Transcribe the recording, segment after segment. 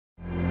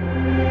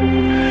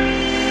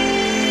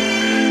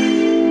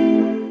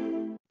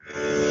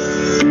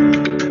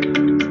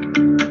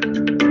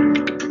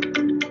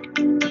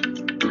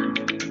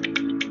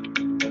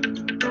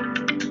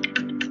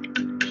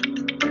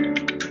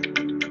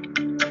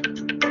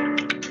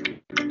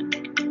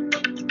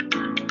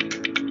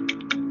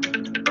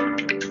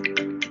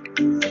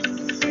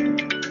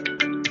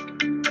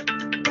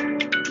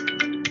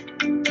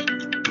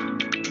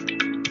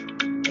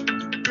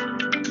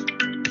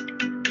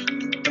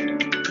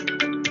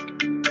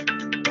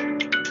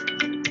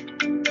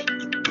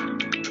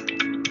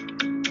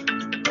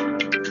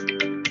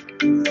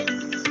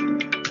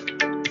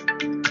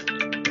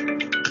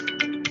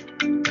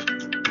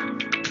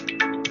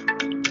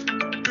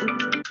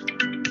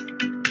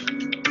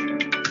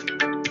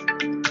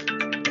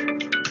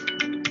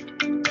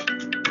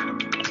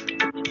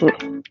Thanks,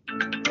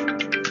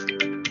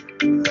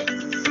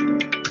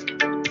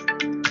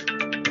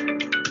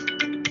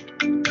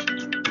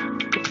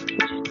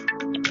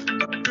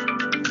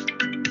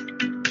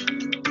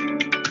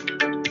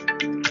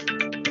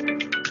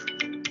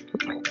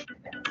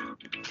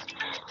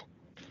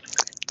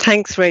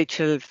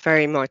 Rachel,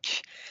 very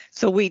much.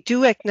 So we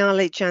do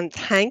acknowledge and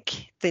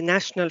thank the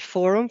National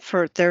Forum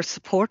for their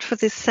support for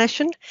this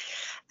session,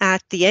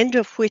 at the end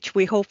of which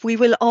we hope we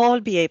will all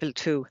be able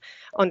to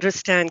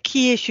understand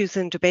key issues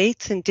and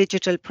debates in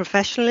digital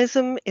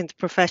professionalism, in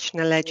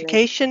professional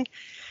education,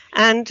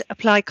 and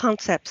apply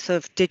concepts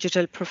of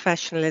digital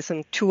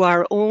professionalism to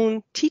our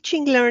own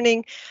teaching,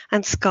 learning,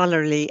 and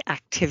scholarly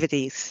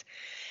activities.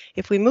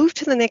 If we move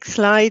to the next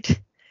slide,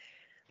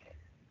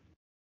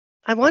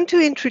 I want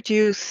to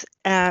introduce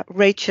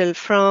Rachel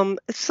from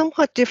a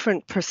somewhat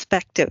different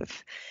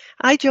perspective.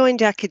 I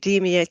joined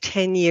academia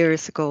 10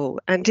 years ago,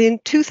 and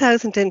in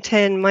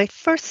 2010, my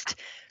first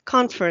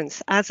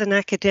conference as an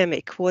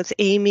academic was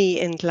AME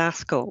in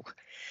Glasgow.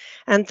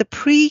 And the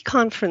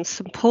pre-conference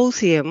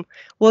symposium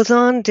was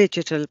on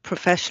digital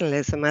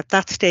professionalism. At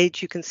that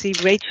stage, you can see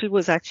Rachel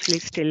was actually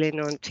still in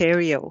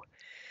Ontario.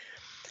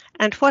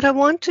 And what I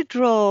want to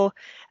draw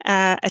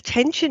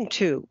attention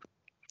to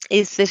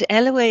is that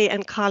Ellaway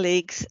and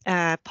colleagues'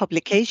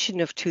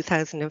 publication of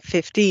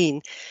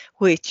 2015,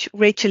 which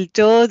Rachel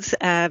does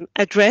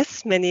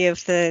address many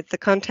of the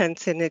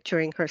contents in it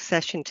during her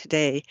session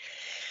today,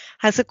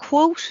 has a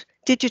quote,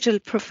 "Digital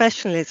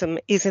professionalism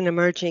is an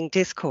emerging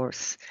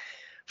discourse."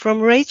 From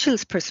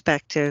Rachel's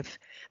perspective,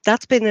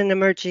 that's been an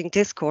emerging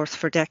discourse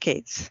for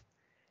decades.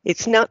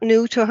 It's not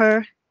new to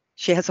her.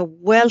 She has a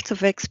wealth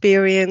of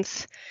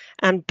experience.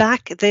 And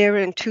back there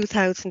in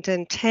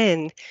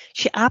 2010,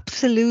 she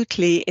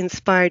absolutely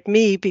inspired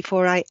me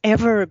before I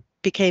ever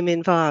became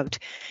involved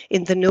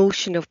in the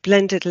notion of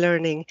blended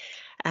learning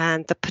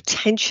and the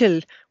potential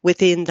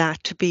within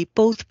that to be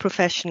both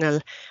professional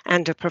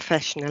and a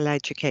professional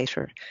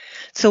educator.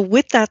 So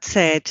with that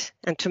said,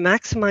 and to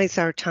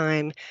maximize our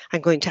time,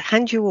 I'm going to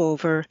hand you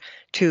over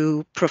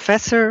to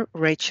Professor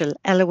Rachel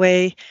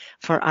Ellaway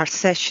for our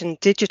session,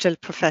 Digital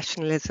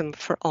Professionalism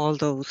for All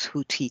Those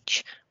Who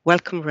Teach.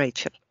 Welcome,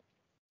 Rachel.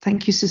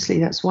 Thank you, Cicely.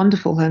 That's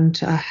wonderful. And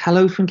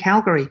hello from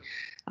Calgary.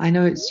 I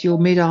know it's your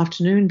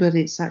mid-afternoon, but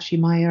it's actually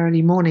my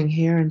early morning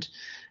here. And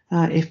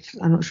if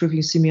I'm not sure if you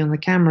can see me on the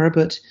camera,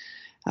 but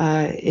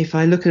if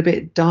I look a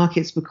bit dark,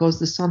 it's because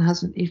the sun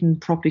hasn't even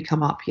properly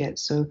come up yet.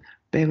 So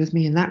bear with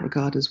me in that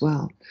regard as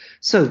well.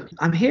 So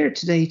I'm here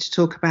today to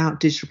talk about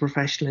digital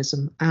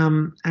professionalism.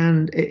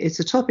 And it's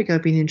a topic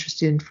I've been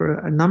interested in for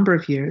a number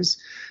of years.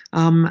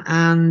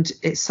 And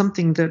it's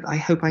something that I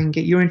hope I can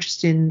get your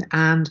interest in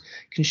and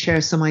can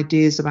share some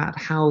ideas about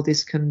how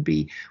this can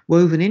be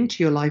woven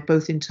into your life,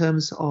 both in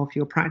terms of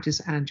your practice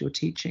and your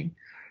teaching.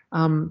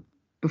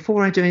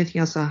 Before I do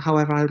anything else,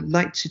 however, I would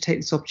like to take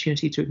this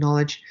opportunity to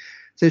acknowledge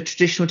the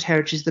traditional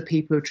territories of the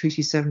people of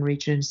Treaty 7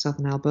 region in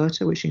southern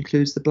Alberta, which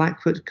includes the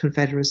Blackfoot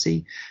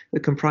Confederacy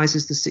that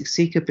comprises the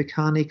Siksika,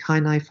 Piikani,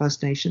 Kainai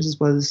First Nations, as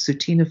well as the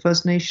Tsuut'ina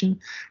First Nation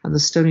and the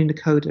Stoney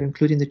Nakoda,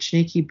 including the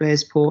Chiniki,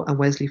 Bearspaw and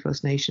Wesley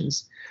First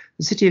Nations.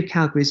 The city of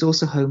Calgary is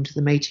also home to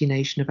the Métis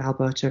Nation of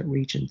Alberta,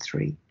 Region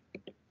 3.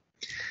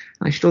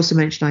 I should also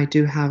mention I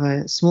do have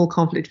a small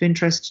conflict of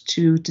interest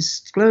to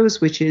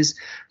disclose, which is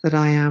that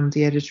I am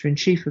the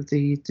editor-in-chief of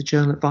the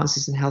journal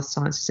Advances in Health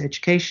Sciences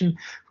Education,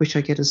 which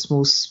I get a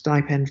small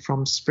stipend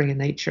from Springer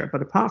Nature.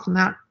 But apart from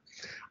that,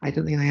 I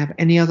don't think I have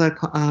any other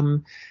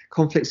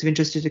conflicts of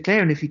interest to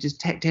declare. And if you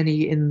detect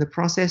any in the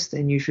process,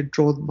 then you should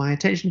draw my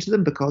attention to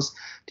them, because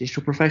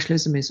digital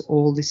professionalism is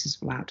all this is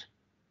about.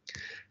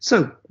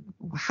 So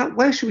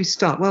where should we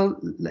start?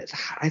 Well,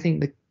 I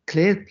think the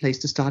clear place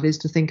to start is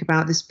to think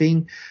about this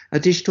being a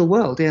digital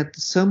world.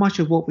 So much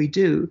of what we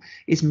do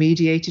is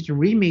mediated and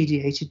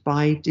remediated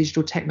by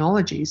digital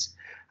technologies.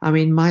 I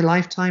mean, my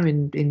lifetime,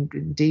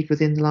 indeed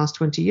within the last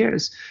 20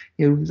 years,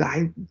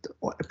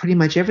 pretty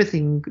much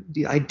everything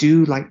I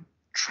do, like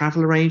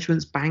travel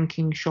arrangements,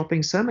 banking,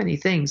 shopping, so many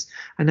things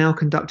are now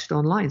conducted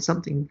online,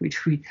 something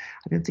which I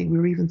don't think we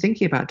were even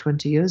thinking about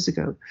 20 years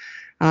ago.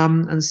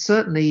 And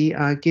certainly,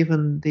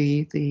 given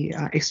the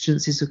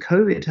exigencies of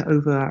COVID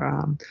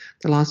over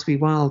the last wee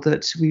while,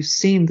 that we've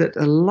seen that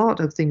a lot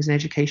of things in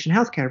education and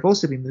healthcare have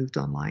also been moved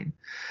online.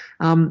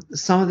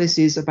 Some of this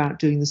is about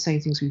doing the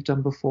same things we've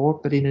done before,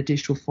 but in a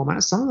digital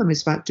format. Some of them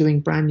is about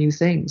doing brand new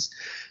things.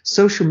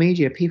 Social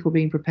media, people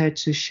being prepared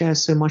to share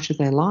so much of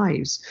their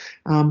lives,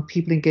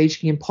 people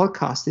engaging in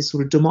podcasts, this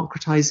sort of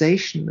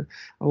democratization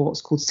of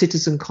what's called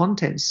citizen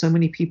content, so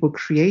many people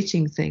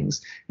creating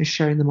things and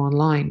sharing them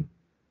online.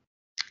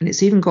 And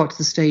it's even got to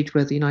the stage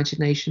where the United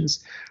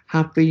Nations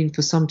have been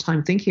for some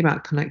time thinking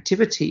about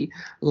connectivity,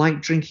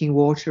 like drinking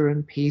water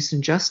and peace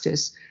and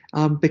justice,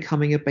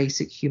 becoming a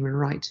basic human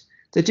right.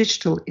 The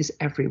digital is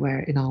everywhere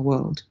in our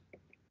world.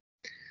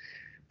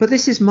 But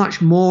this is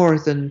much more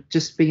than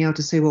just being able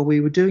to say, well,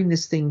 we were doing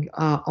this thing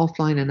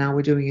offline and now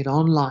we're doing it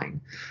online.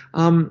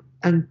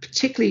 And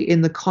particularly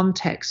in the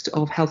context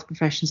of health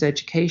professions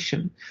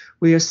education,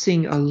 we are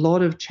seeing a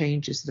lot of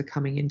changes that are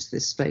coming into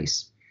this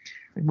space.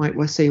 You might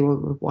well say,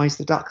 well, why is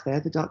the duck there?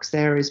 The duck's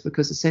there is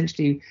because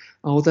essentially,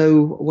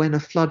 although when a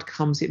flood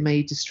comes, it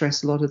may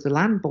distress a lot of the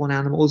land-born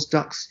animals,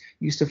 ducks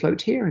used to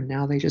float here and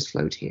now they just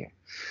float here.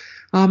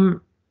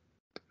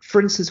 For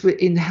instance,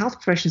 in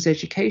health professions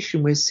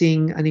education, we're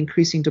seeing an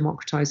increasing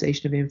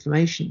democratization of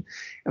information.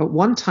 At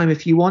one time,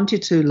 if you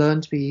wanted to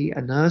learn to be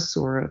a nurse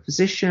or a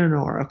physician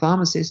or a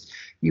pharmacist,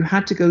 you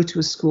had to go to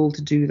a school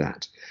to do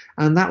that.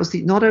 And that was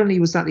not only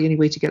was that the only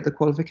way to get the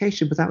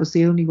qualification, but that was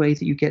the only way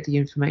that you get the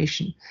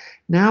information.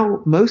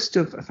 Now,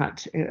 in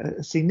fact,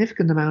 a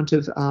significant amount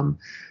of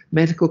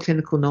medical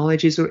clinical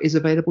knowledge is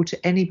available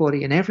to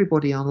anybody and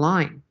everybody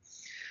online.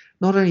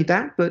 Not only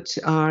that, but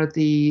our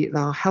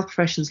health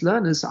professions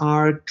learners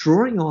are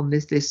drawing on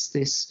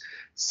this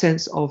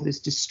sense of this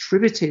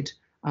distributed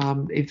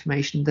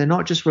information. They're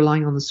not just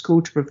relying on the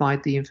school to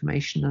provide the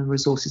information and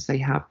resources they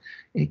have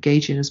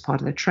engaged in as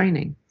part of their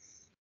training.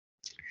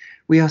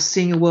 We are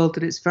seeing a world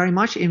that is very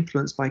much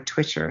influenced by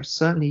Twitter.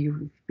 Certainly,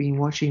 you've been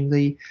watching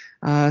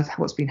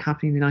what's been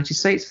happening in the United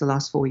States for the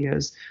last 4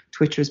 years.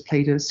 Twitter has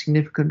played a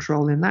significant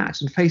role in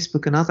that, and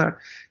Facebook and other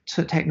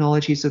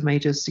technologies have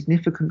made a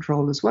significant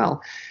role as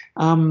well.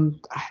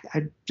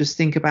 I just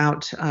think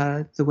about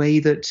the way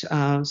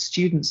that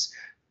students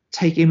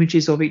take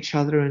images of each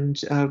other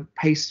and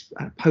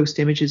post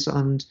images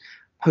and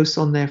posts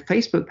on their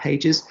Facebook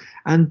pages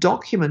and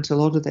document a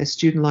lot of their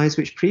student lives,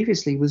 which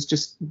previously was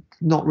just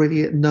not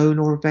really known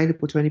or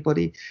available to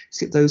anybody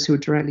except those who are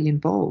directly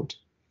involved.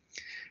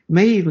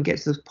 May even get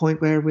to the point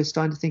where we're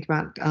starting to think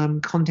about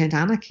content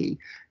anarchy.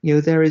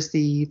 There is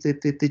the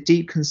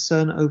deep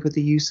concern over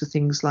the use of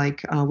things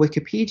like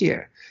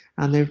Wikipedia.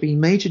 And there have been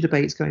major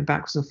debates going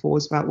backwards and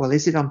forwards about, well,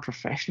 is it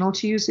unprofessional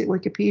to use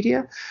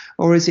Wikipedia?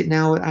 Or is it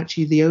now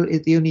actually the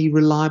only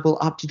reliable,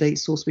 up-to-date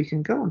source we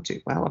can go onto?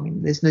 Well, I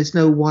mean, there's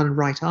no one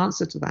right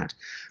answer to that.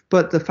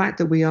 But the fact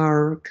that we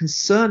are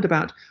concerned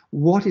about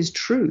what is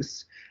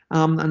truth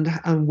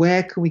and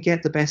where can we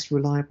get the best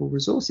reliable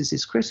resources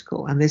is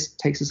critical. And this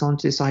takes us on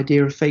to this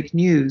idea of fake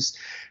news,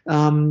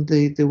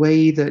 the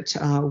way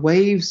that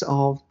waves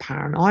of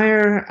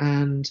paranoia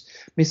and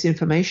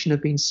misinformation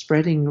have been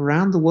spreading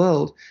around the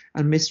world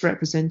and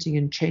misrepresenting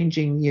and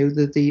changing,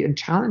 and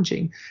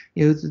challenging,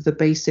 the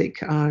basic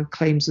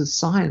claims of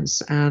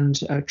science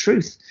and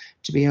truth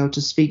to be able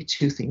to speak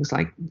to things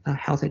like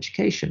health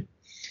education.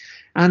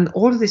 And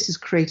all of this has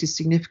created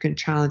significant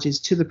challenges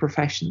to the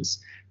professions,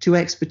 to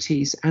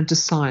expertise, and to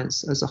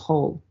science as a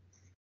whole.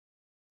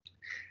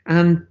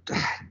 And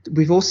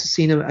we've also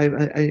seen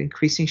an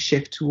increasing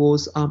shift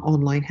towards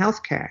online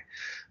healthcare.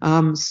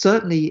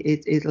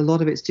 Certainly, a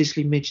lot of it's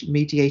digitally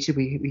mediated.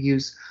 We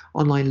use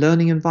online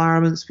learning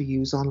environments, we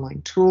use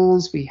online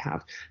tools, we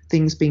have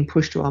things being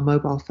pushed to our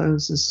mobile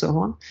phones and so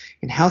on.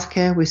 In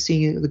healthcare, we're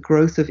seeing the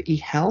growth of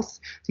e-health,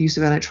 the use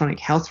of electronic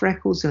health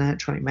records and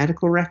electronic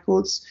medical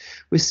records.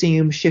 We're seeing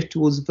them shift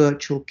towards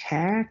virtual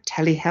care,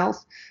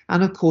 telehealth,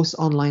 and of course,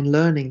 online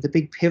learning. The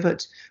big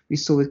pivot we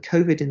saw with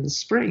COVID in the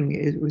spring,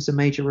 it was a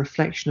major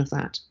reflection of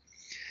that.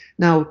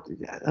 Now,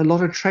 a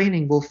lot of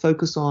training will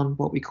focus on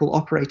what we call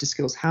operator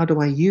skills. How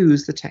do I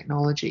use the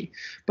technology?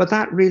 But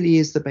that really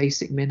is the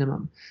basic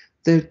minimum.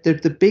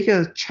 The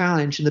bigger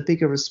challenge and the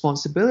bigger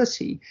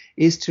responsibility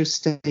is to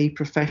stay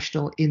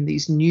professional in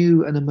these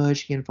new and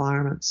emerging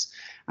environments.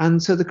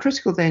 And so the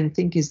critical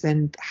thing is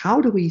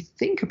how do we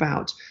think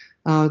about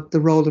the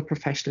role of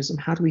professionalism?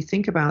 How do we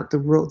think about the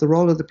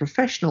role of the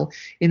professional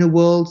in a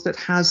world that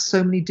has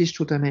so many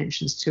digital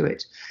dimensions to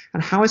it?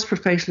 And how has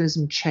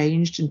professionalism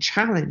changed and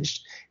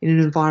challenged in an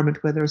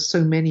environment where there are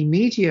so many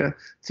media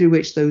through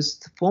which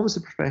those forms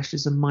of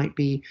professionalism might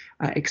be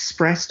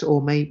expressed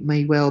or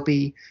may well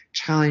be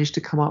challenged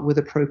to come up with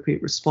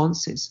appropriate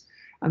responses?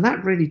 And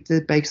that really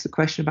begs the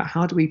question about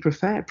how do we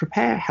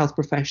prepare health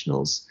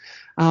professionals,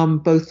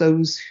 both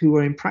those who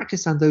are in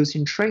practice and those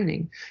in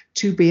training,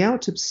 to be able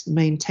to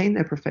maintain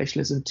their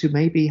professionalism, to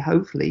maybe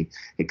hopefully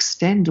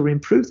extend or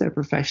improve their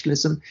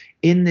professionalism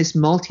in this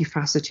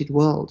multifaceted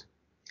world.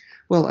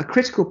 Well, a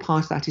critical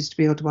part of that is to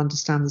be able to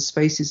understand the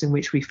spaces in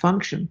which we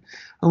function.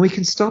 And we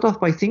can start off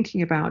by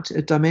thinking about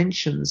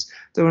dimensions.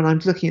 So when I'm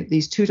looking at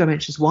these two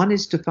dimensions, one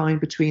is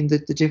defined between the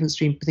difference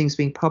between things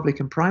being public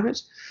and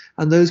private,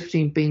 and those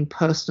between being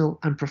personal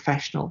and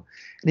professional.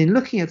 And in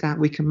looking at that,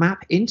 we can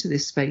map into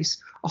this space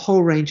a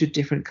whole range of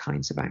different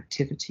kinds of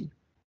activity.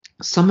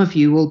 Some of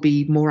you will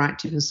be more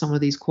active in some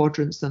of these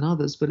quadrants than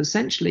others, but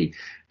essentially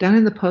down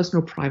in the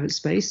personal private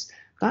space,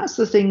 that's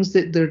the things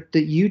that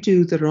you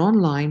do that are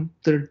online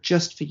that are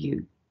just for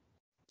you.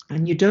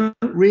 And you don't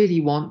really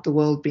want the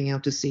world being able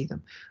to see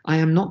them. I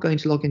am not going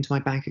to log into my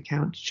bank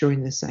account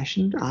during this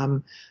session.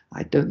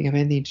 I don't think I have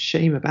anything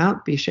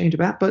to be ashamed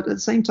about, but at the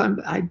same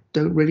time, I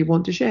don't really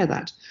want to share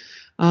that.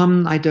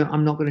 I'm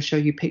not going to show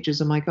you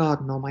pictures of my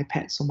garden or my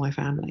pets or my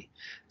family.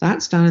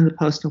 That's down in the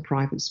personal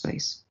private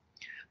space.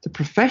 The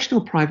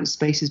professional private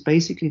space is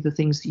basically the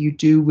things that you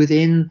do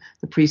within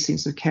the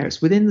precincts of care.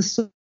 It's within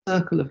the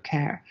circle of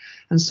care.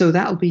 And so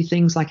that'll be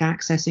things like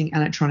accessing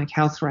electronic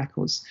health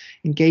records,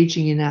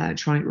 engaging in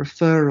electronic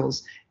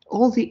referrals,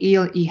 all the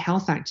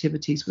e-health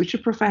activities, which are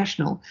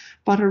professional,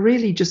 but are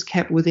really just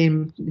kept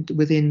within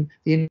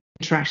the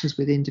interactions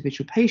with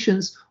individual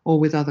patients or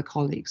with other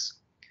colleagues.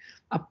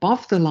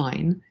 Above the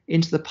line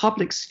into the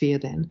public sphere,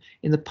 then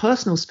in the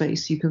personal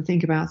space, you can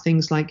think about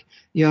things like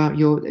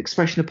your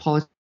expression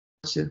of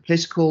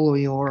political or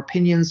your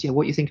opinions,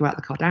 what you think about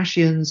the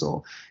Kardashians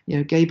or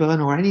Gay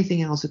Byrne or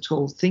anything else at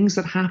all. Things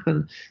that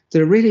happen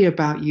that are really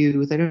about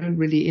you. They don't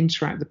really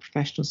interact with the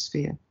professional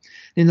sphere.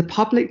 In the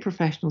public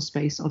professional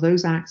space are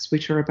those acts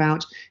which are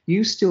about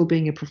you still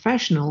being a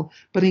professional,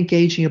 but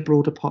engaging a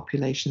broader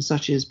population,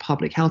 such as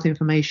public health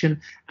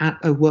information,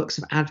 works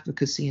of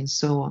advocacy, and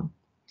so on.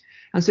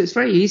 And so it's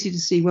very easy to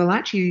see, well,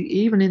 actually,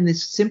 even in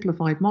this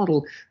simplified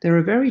model, there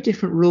are very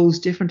different rules,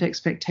 different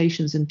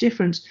expectations, and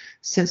different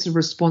sets of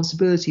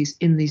responsibilities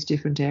in these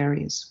different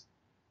areas.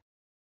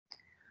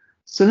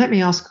 So let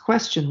me ask a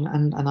question,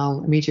 and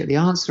I'll immediately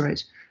answer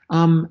it.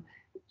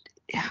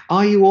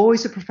 Are you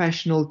always a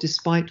professional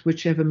despite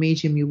whichever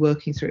medium you're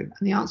working through?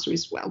 And the answer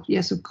is, well,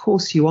 yes, of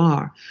course you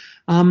are.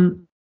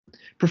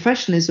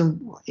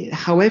 Professionalism,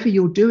 however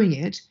you're doing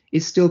it,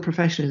 is still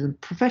professionalism.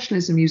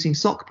 Professionalism using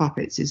sock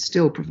puppets is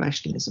still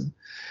professionalism.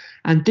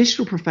 And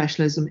digital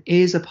professionalism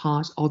is a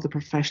part of the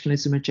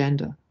professionalism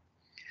agenda.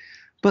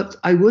 But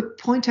I would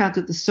point out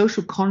that the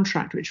social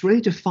contract, which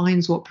really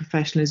defines what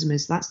professionalism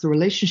is, that's the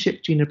relationship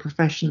between a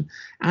profession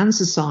and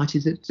society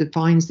that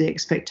defines the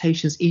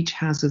expectations each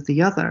has of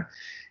the other,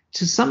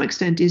 to some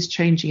extent is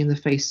changing in the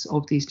face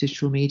of these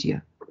digital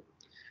media.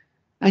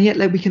 And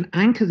yet we can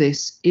anchor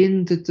this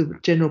in the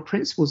general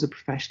principles of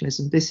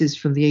professionalism. This is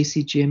from the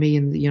ACGME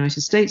in the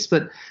United States,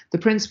 but the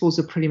principles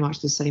are pretty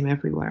much the same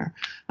everywhere.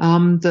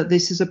 That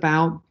this is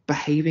about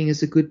behaving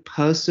as a good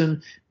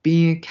person,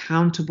 being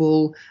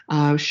accountable,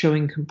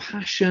 showing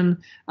compassion,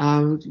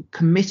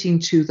 committing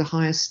to the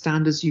highest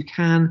standards you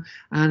can,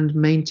 and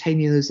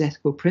maintaining those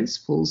ethical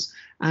principles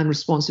and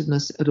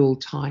responsiveness at all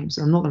times.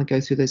 I'm not going to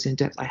go through those in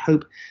depth. I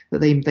hope that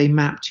they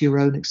map to your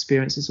own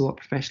experiences of what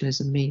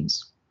professionalism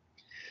means.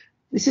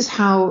 This is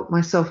how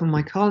myself and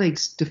my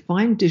colleagues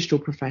define digital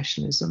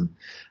professionalism,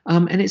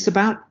 and it's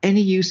about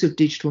any use of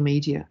digital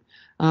media.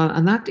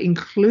 And that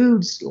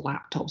includes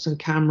laptops and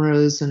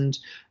cameras and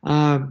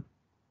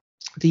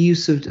the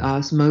use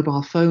of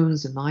mobile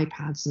phones and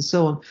iPads and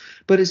so on.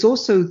 But it's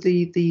also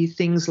the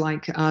things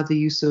like the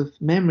use of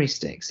memory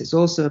sticks. It's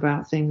also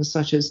about things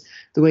such as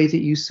the way that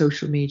you use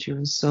social media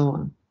and so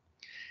on.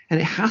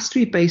 And it has to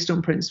be based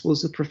on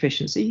principles of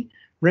proficiency,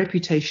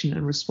 reputation,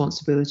 and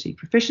responsibility.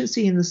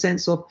 Proficiency in the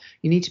sense of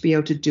you need to be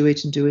able to do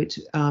it and do it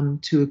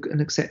to an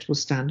acceptable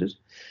standard.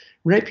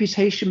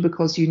 Reputation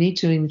because you need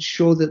to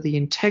ensure that the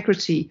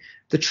integrity,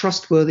 the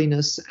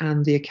trustworthiness,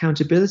 and the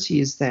accountability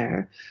is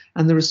there.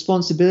 And the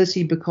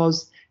responsibility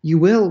because you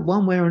will,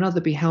 one way or another,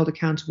 be held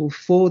accountable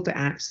for the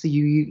acts that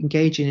you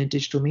engage in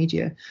digital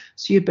media.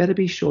 So you better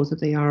be sure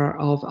that they are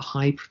of a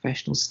high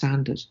professional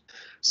standard.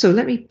 So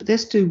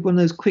let's do one of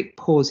those quick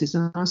pauses,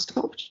 and I'll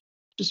stop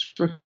just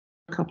for a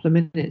couple of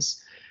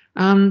minutes.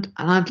 And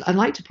I'd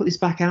like to put this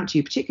back out to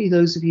you, particularly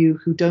those of you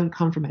who don't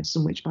come from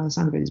medicine, which by the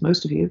sound of it is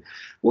most of you.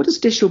 What does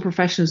digital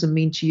professionalism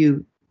mean to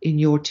you in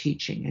your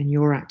teaching and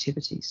your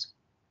activities?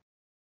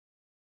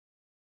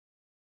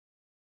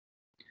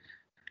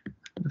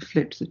 I'm going to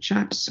flip to the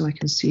chat so I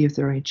can see if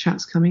there are any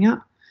chats coming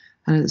up.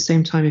 And at the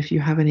same time, if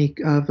you have any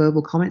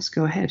verbal comments,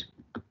 go ahead.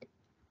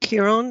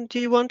 Kieran, do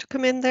you want to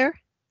come in there?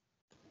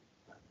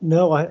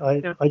 No,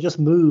 I just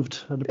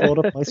moved and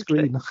brought up my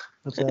screen.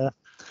 But,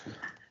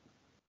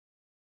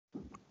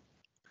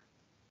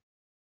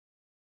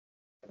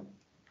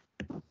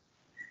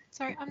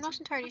 Sorry, I'm not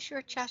entirely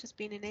sure chat has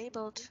been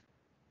enabled.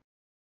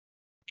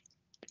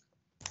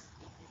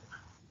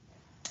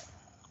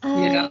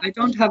 Yeah, I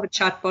don't have a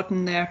chat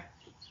button there.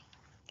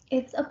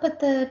 It's up at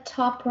the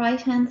top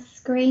right-hand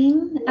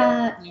screen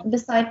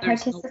beside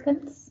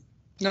participants.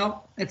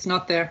 No, it's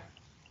not there.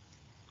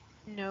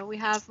 No, we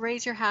have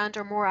raise your hand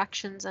or more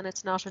actions, and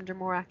it's not under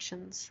more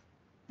actions.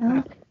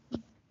 Oh.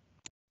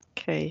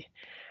 Okay.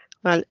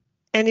 Well,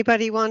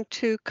 anybody want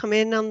to come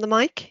in on the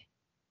mic?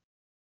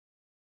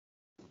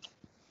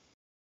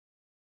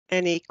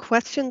 Any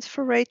questions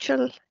for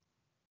Rachel?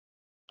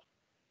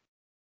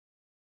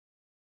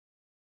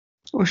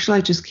 Or shall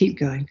I just keep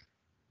going?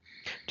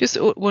 Just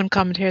one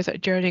comment here,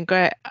 Geraldine.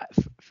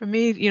 For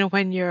me,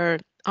 when you're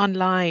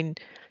online,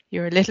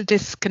 you're a little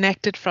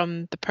disconnected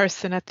from the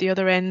person at the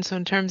other end. So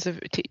in terms of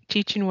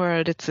teaching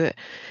world,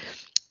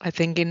 I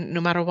think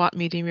no matter what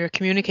medium you're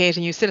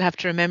communicating, you still have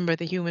to remember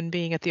the human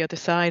being at the other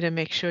side and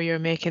make sure you're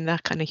making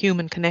that kind of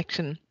human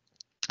connection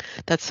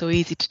that's so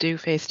easy to do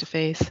face to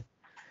face.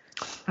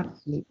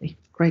 Absolutely.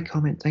 Great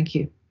comment. Thank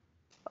you.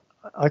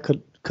 I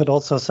could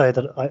also say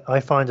that I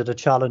find it a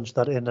challenge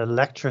that in a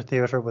lecture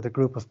theatre with a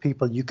group of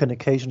people, you can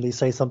occasionally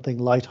say something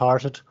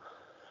light-hearted,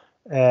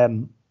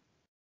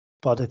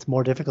 but it's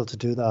more difficult to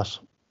do that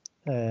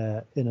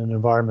in an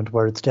environment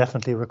where it's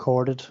definitely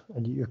recorded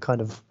and you're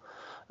kind of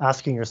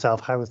asking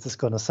yourself, how is this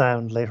going to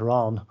sound later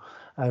on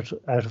out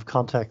of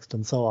context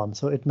and so on.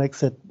 So it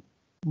makes it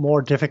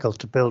more difficult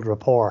to build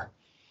rapport.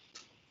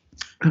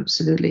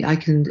 Absolutely. I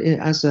can,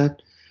 as a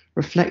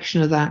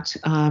reflection of that,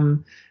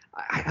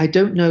 I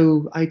don't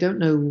know. I don't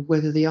know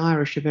whether the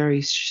Irish are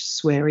very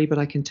sweary, but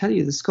I can tell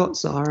you the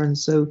Scots are. And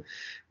so,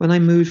 when I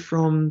moved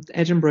from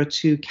Edinburgh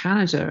to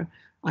Canada,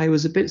 I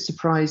was a bit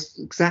surprised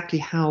exactly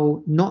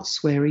how not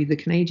sweary the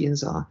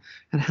Canadians are,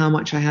 and how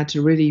much I had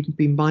to really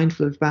be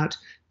mindful about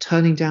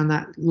turning down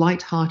that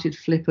light-hearted,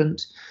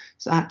 flippant,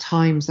 at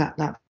times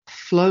that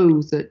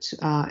flow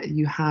that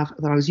you have,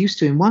 that I was used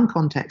to in one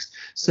context,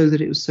 so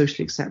that it was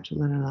socially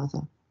acceptable in another.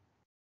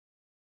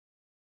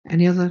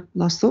 Any other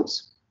last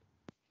thoughts?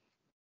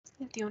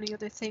 The only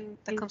other thing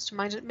that comes to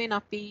mind, it may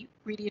not be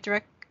really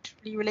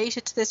directly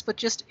related to this, but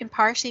just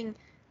imparting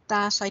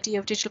that idea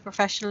of digital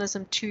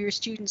professionalism to your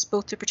students,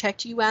 both to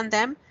protect you and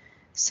them.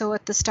 So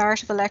at the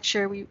start of a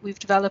lecture, we've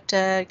developed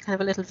a kind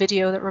of a little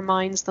video that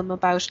reminds them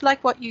about,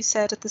 like what you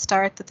said at the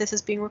start, that this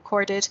is being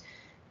recorded,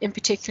 in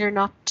particular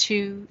not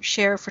to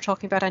share, if we're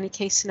talking about any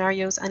case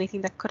scenarios,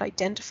 anything that could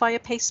identify a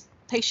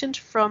patient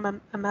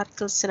from a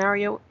medical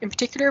scenario in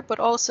particular, but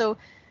also,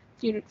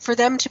 you know, for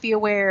them to be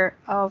aware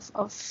of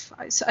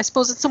I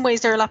suppose in some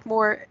ways they're a lot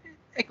more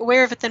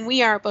aware of it than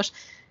we are, but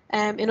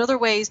in other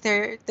ways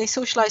they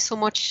socialize so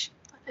much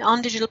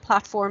on digital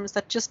platforms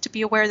that just to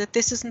be aware that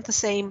this isn't the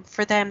same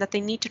for them, that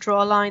they need to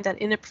draw a line, that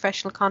in a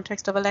professional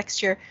context of a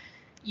lecture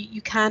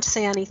you can't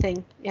say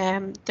anything.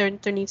 There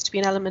needs to be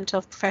an element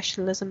of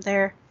professionalism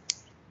there.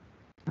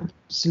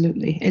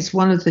 Absolutely. It's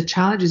one of the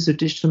challenges of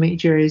digital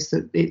media is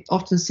that it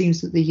often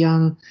seems that the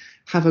young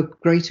have a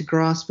greater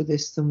grasp of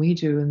this than we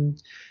do.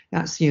 And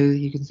that's, you know,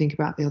 you can think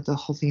about the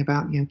whole thing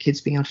about, you know,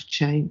 kids being able to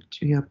change,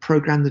 you know,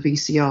 program the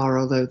VCR,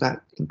 although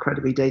that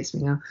incredibly dates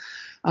me now.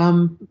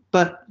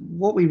 But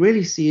what we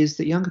really see is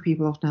that younger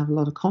people often have a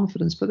lot of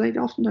confidence, but they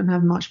often don't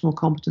have much more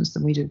competence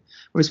than we do.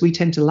 Whereas we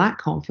tend to lack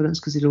confidence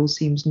because it all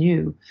seems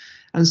new.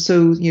 And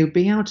so, you know,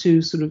 being able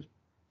to sort of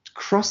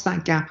cross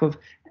that gap of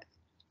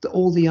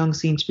all the young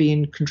seem to be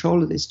in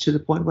control of this, to the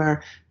point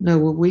where no,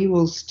 well, we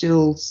will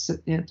still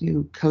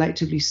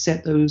collectively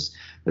set those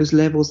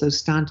levels, those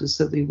standards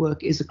that we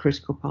work, is a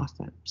critical part of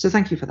that. So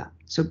thank you for that.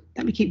 So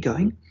let me keep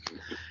going.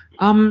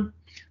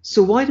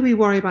 So why do we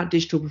worry about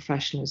digital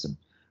professionalism?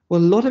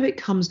 Well, a lot of it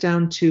comes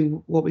down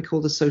to what we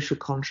call the social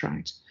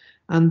contract.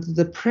 And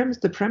the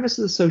premise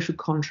of the social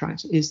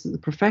contract is that the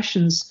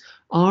professions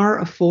are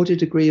afforded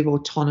a degree of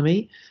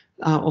autonomy,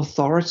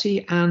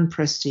 authority, and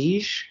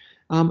prestige,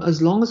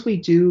 as long as we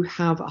do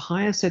have a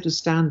higher set of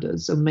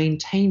standards and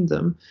maintain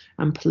them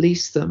and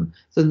police them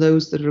than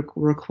those that are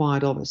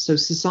required of us. So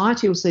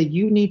society will say,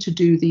 you need to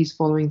do these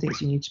following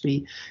things. You need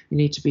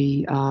to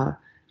be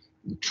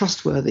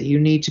trustworthy. You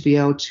need to be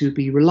able to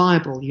be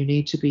reliable. You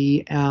need to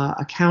be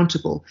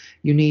accountable.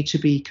 You need to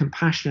be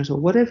compassionate, or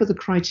whatever the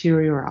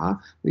criteria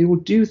are. We will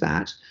do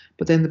that.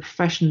 But then the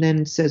profession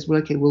then says,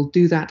 well, okay, we'll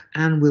do that,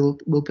 and we'll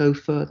go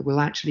further. We'll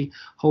actually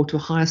hold to a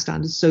higher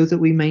standard so that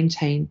we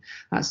maintain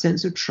that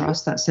sense of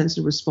trust, that sense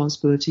of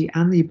responsibility,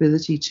 and the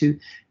ability to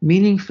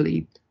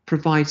meaningfully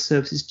provide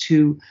services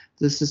to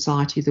the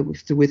society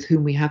with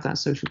whom we have that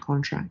social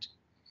contract.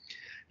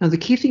 Now, the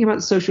key thing about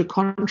the social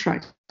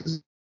contract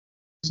is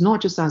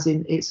not just as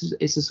in it's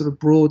a sort of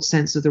broad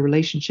sense of the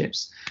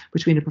relationships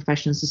between a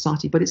profession and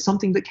society, but it's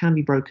something that can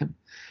be broken.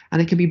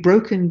 And it can be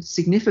broken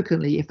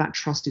significantly if that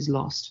trust is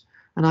lost.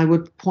 And I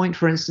would point,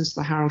 for instance, to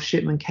the Harold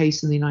Shipman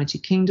case in the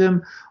United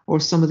Kingdom, or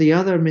some of the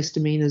other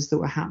misdemeanors that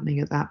were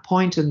happening at that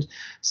point. And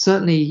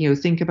certainly, you know,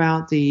 think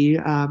about the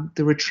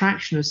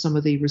retraction of some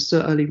of the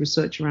early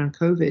research around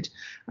COVID,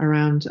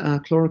 around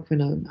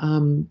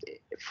chloroquine,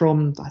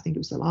 from, I think it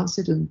was the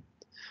Lancet and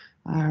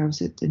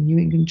was it the New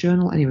England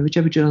Journal? Anyway,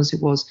 whichever journals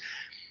it was.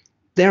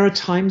 There are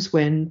times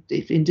when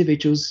if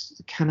individuals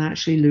can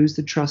actually lose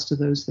the trust of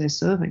those they're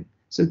serving.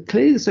 So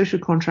clearly the social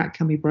contract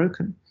can be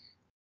broken.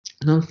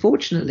 And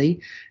unfortunately,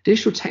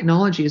 digital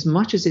technology, as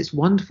much as it's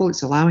wonderful,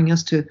 it's allowing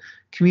us to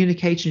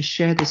communicate and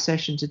share the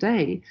session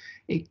today,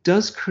 it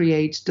does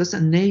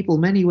enable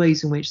many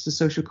ways in which the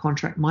social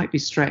contract might be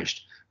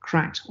stretched,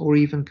 cracked, or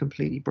even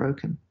completely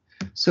broken.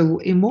 So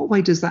in what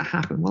way does that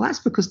happen? Well, that's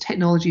because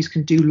technologies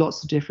can do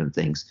lots of different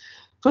things.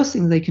 First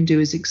thing they can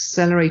do is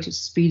accelerate its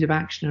speed of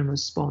action and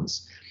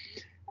response.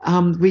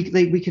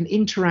 We can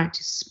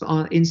interact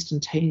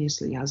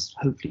instantaneously, as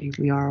hopefully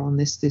we are on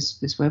this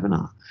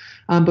webinar.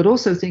 But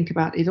also think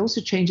about, it also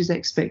changes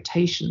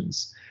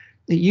expectations.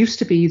 It used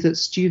to be that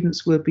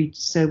students would be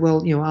said,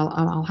 well, you know,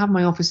 I'll have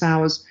my office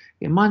hours,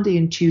 you know, Monday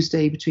and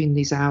Tuesday between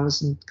these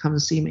hours, and come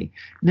and see me.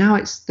 Now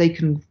they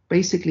can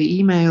basically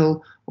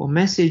email or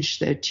message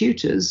their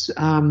tutors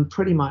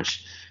pretty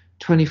much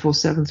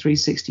 24/7,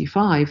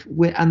 365,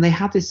 and they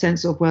have this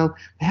sense of, well,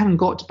 they haven't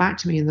got back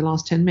to me in the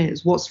last 10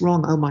 minutes. What's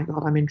wrong? Oh my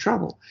God, I'm in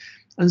trouble.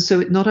 And so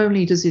not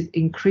only does it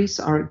increase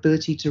our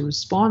ability to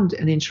respond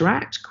and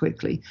interact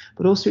quickly,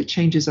 but also it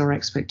changes our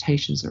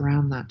expectations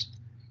around that.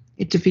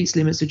 It defeats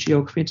limits of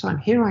geography and time.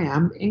 Here I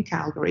am in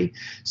Calgary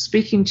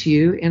speaking to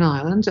you in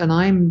Ireland, and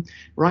I'm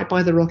right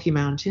by the Rocky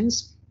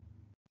Mountains.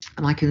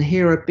 and I can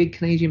hear a big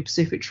Canadian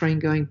Pacific train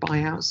going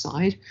by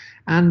outside,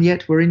 and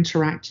yet we're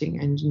interacting.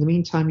 And in the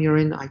meantime, you're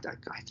in, I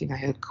think I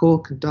heard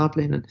Cork and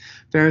Dublin and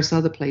various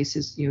other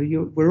places.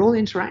 We're all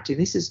interacting.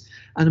 This is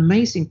an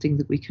amazing thing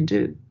that we can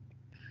do.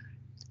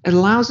 It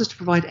allows us to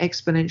provide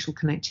exponential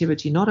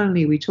connectivity. Not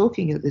only are we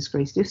talking at this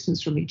great distance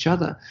from each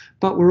other,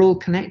 but we're all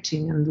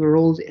connecting and we're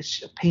all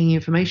pinging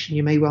information.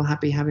 You may well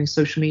be having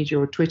social media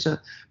or Twitter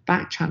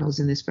back channels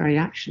in this very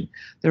action.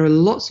 There are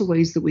lots of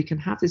ways that we can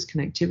have this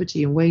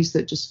connectivity in ways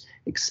that just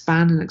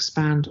expand and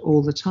expand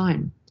all the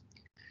time.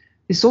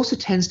 This also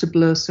tends to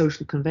blur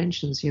social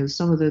conventions.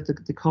 Some of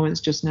the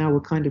comments just now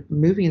were kind of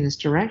moving in this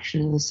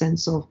direction, in the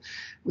sense of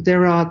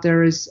there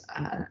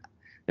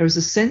is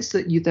a sense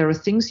that there are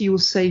things you will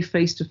say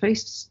face to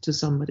face to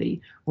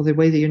somebody, or the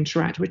way they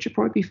interact, which are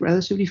probably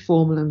relatively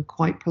formal and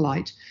quite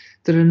polite,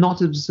 that are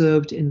not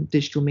observed in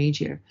digital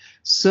media.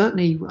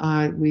 Certainly,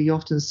 we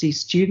often see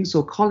students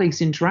or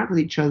colleagues interact with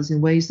each other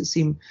in ways that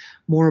seem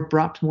more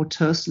abrupt, more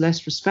terse,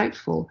 less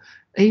respectful,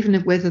 even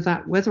if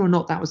whether or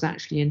not that was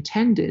actually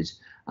intended,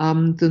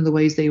 than the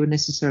ways they would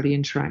necessarily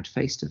interact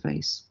face to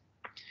face.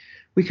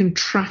 We can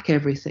track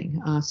everything.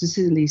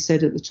 Cicely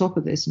said at the top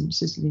of this, and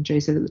Cicely and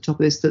Jay said at the top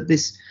of this, that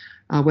this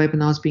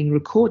webinar is being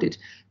recorded.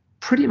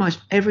 Pretty much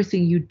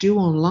everything you do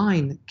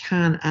online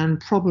can and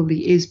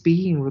probably is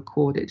being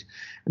recorded.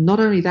 And not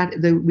only that,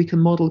 we can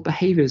model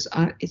behaviors.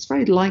 It's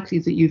very likely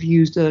that you've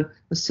used a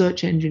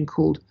search engine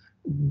called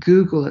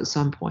Google at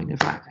some point. In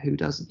fact, who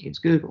doesn't use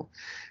Google?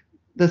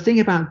 The thing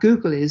about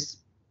Google is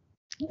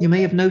you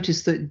may have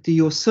noticed that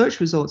your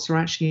search results are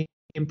actually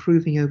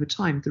improving over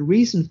time. The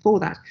reason for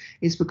that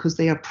is because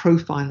they are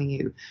profiling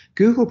you.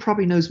 Google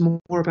probably knows more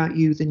about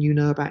you than you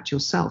know about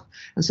yourself.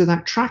 And so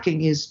that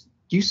tracking is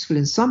useful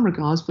in some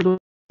regards, but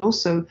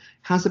also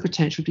has the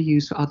potential to be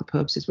used for other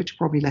purposes, which are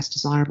probably less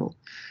desirable.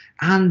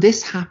 And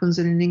this happens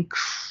at an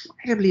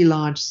incredibly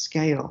large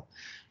scale.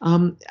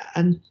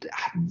 And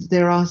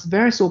there are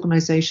various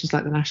organizations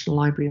like the National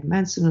Library of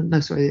Medicine,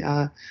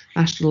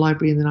 National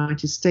Library in the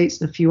United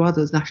States, and a few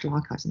others, National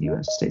Archives in the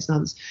United States and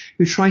others,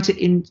 who try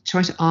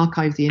to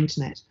archive the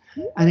internet.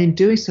 And in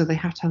doing so, they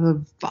have to have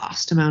a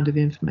vast amount of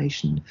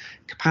information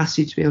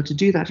capacity to be able to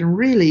do that. And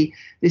really,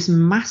 this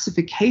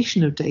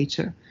massification of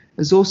data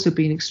has also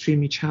been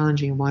extremely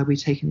challenging, and why we're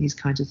taking these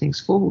kinds of things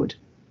forward.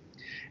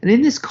 And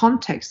in this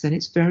context, then,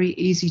 it's very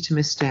easy to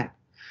misstep.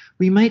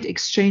 We might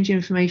exchange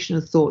information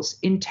and thoughts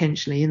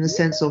intentionally, in the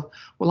sense of,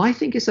 well, I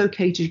think it's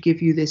okay to give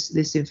you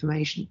this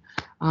information.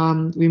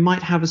 We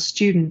might have a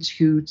student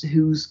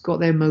who's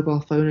got their mobile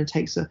phone and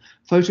takes a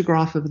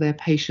photograph of their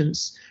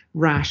patient's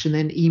rash and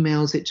then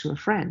emails it to a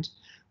friend.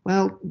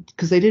 Well,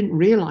 because they didn't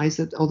realize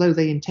that although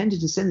they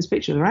intended to send this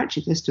picture,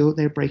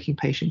 they're breaking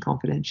patient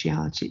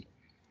confidentiality.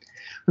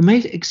 We may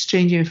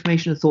exchange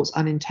information and thoughts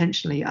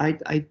unintentionally.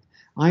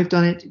 I've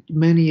done it.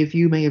 Many of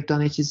you may have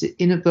done it. Is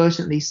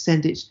inadvertently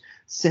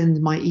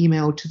send my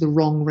email to the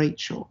wrong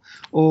Rachel,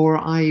 or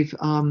I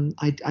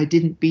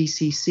didn't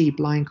BCC,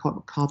 blind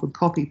carbon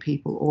copy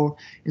people, or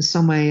in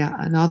some way,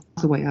 another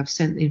way, I've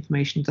sent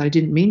information that I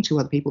didn't mean to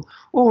other people,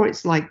 or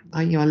it's like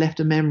I left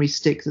a memory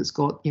stick that's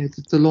got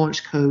the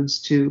launch codes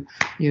to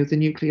the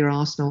nuclear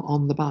arsenal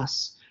on the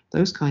bus.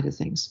 Those kind of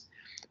things.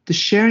 The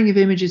sharing of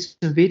images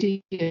and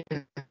videos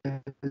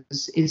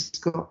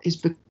is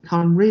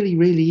become really,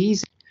 really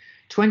easy.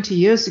 20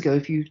 years ago,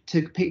 if you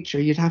took a picture,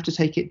 you'd have to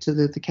take it to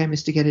the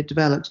chemist to get it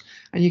developed,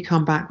 and you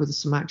come back with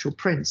some actual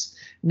prints.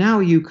 Now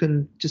you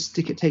can just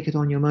take it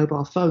on your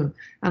mobile phone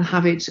and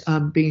have it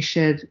being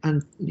shared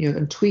and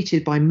and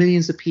tweeted by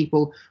millions of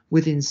people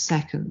within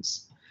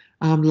seconds.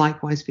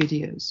 Likewise,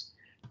 videos.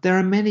 There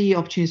are many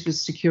opportunities for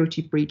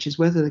security breaches,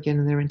 whether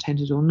again they're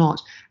intended or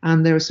not,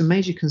 and there are some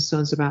major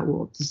concerns about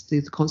what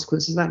the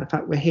consequences of that. In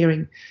fact, we're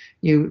hearing,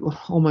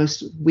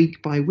 almost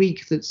week by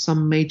week that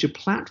some major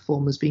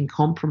platform is being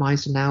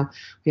compromised, and now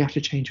we have to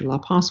change all our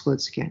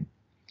passwords again.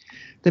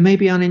 There may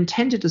be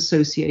unintended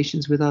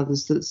associations with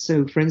others.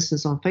 So, for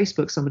instance, on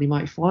Facebook, somebody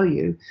might follow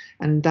you,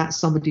 and that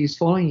somebody who's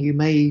following you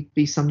may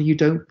be somebody you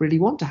don't really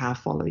want to have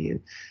follow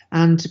you.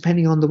 And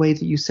depending on the way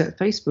that you set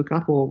Facebook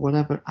up or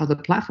whatever other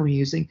platform you're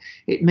using,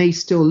 it may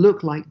still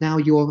look like now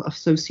you're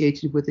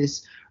associated with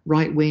this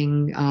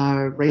right-wing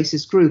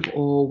racist group,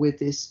 or with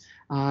this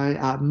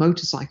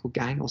motorcycle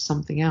gang or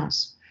something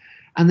else.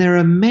 And there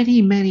are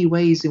many, many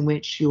ways in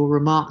which your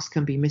remarks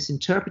can be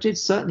misinterpreted,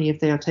 certainly if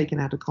they are taken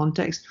out of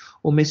context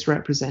or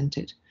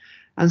misrepresented.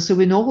 And so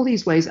in all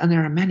these ways, and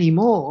there are many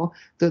more,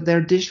 that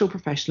their digital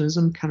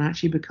professionalism can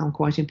actually become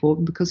quite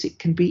important, because it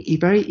can be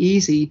very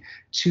easy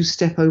to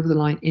step over the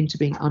line into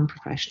being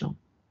unprofessional.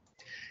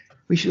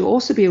 We should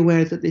also be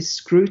aware that this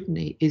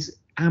scrutiny is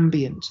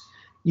ambient.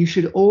 You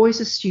should always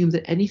assume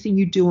that anything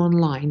you do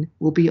online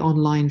will be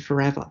online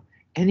forever.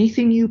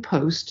 Anything you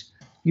post,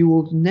 you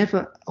will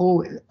never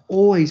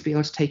always be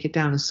able to take it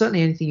down. And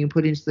certainly anything you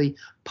put into the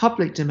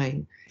public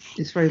domain,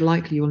 it's very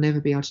likely you'll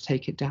never be able to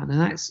take it down. And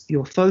that's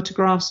your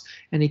photographs,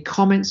 any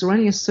comments, or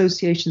any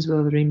associations with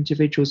other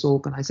individuals or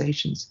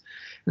organizations.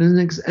 And as an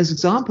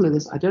example of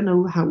this, I don't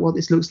know what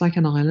this looks like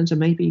in Ireland, and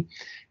maybe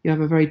you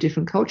have a very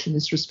different culture in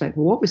this respect.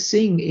 But what we're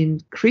seeing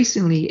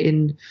increasingly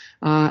in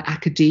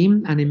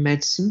academe and in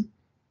medicine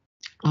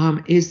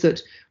is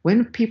that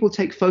when people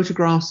take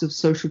photographs of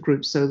social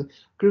groups, so a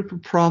group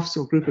of profs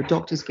or a group of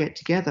doctors get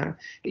together,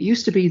 it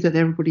used to be that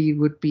everybody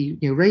would be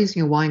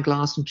raising a wine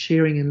glass and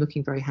cheering and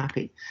looking very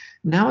happy.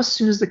 Now, as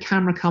soon as the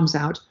camera comes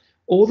out,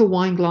 all the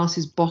wine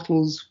glasses,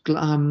 bottles,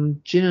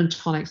 gin and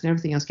tonics and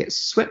everything else gets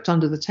swept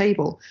under the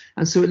table.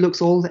 And so it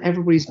looks all that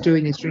everybody's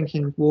doing is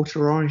drinking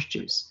water or orange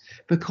juice,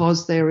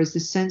 because there is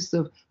this sense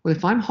of, well,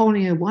 if I'm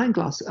holding a wine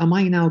glass, am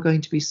I now going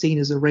to be seen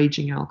as a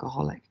raging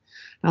alcoholic?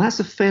 Now,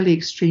 that's a fairly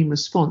extreme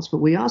response, but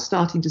we are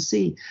starting to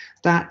see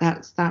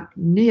that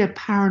near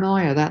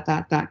paranoia,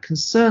 that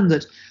concern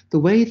that the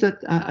way that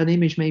an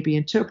image may be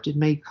interpreted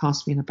may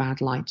cast me in a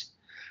bad light.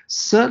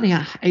 Certainly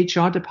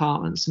HR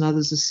departments and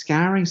others are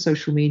scouring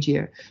social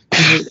media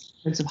in the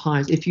sense of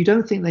hires. If you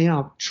don't think they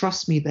are,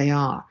 trust me, they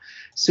are.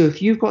 So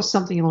if you've got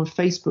something on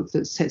Facebook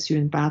that sets you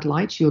in bad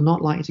light, you're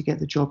not likely to get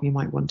the job you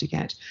might want to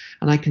get.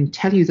 And I can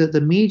tell you that the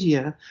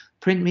media,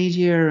 print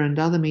media and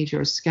other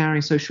media, are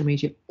scouring social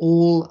media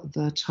all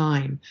the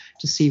time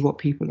to see what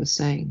people are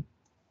saying.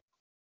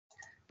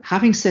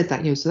 Having said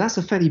that, so that's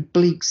a fairly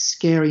bleak,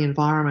 scary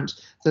environment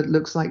that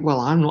looks like, well,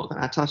 I'm not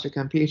going to touch a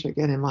computer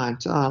again in my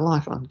entire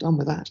life. I'm done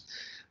with that.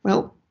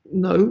 Well,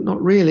 no,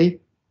 not really,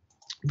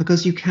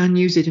 because you can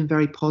use it in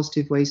very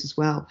positive ways as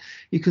well.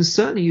 You can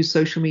certainly use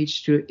social media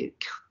to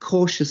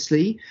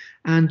cautiously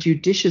and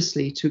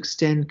judiciously to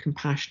extend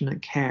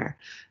compassionate care.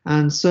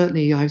 And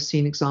certainly I've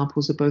seen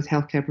examples of both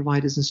healthcare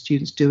providers and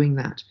students doing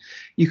that.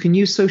 You can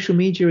use social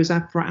media as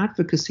for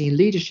advocacy and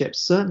leadership.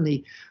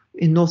 Certainly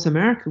in North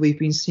America, we've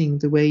been seeing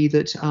the way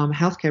that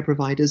healthcare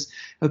providers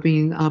have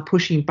been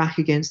pushing back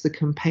against the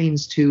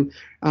campaigns to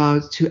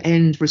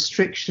end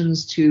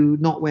restrictions, to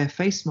not wear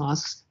face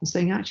masks, and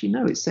saying, actually,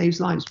 no, it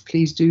saves lives.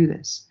 Please do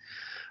this.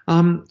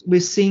 We're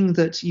seeing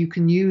that you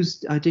can use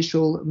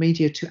digital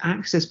media to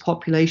access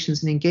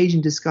populations and engage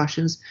in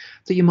discussions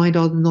that you might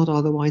not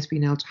otherwise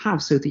be able to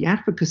have. So the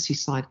advocacy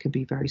side can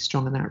be very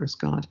strong in that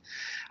regard.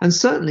 And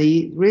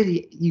certainly,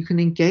 really, you can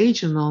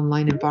engage in an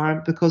online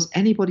environment because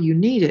anybody who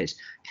need it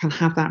can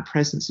have that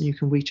presence and you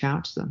can reach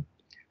out to them.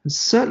 And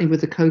certainly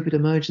with the COVID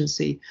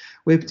emergency,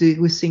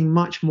 we're seeing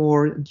much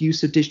more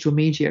use of digital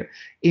media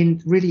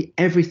in really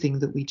everything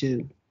that we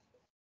do.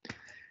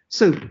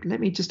 So let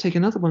me just take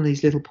another one of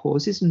these little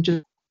pauses and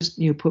just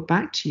put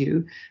back to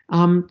you.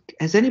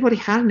 Has anybody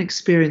had an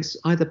experience,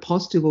 either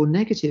positive or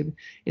negative,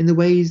 in the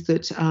ways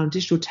that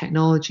digital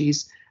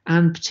technologies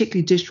and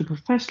particularly digital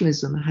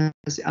professionalism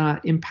has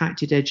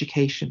impacted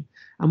education?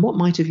 And what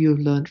might you have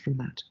learned from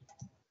that?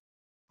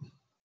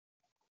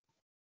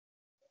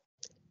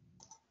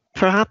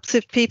 Perhaps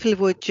if people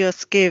would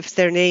just give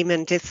their name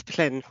and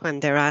discipline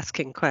when they're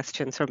asking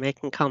questions or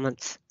making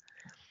comments.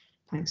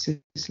 Thanks,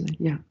 Cicely.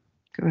 Yeah,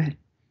 go ahead.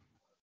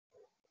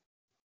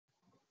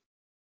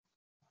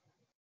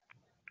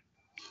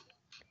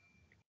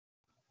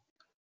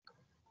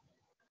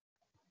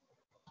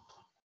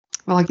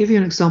 Well, I'll give you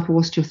an example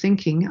whilst you're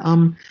thinking.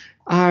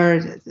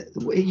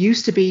 It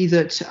used to be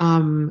that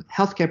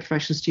healthcare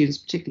professional students,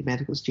 particularly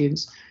medical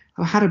students,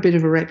 had a bit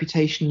of a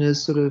reputation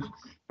as sort of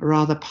a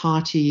rather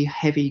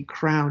party-heavy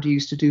crowd who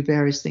used to do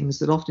various things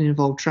that often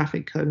involved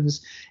traffic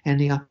cones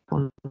ending up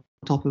on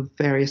top of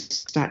various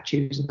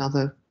statues and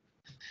other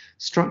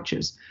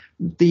structures.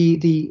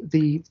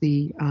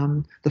 The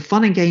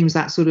fun and games,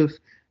 that sort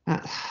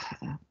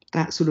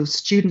of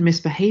student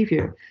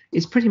misbehavior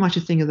is pretty much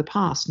a thing of the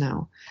past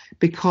now,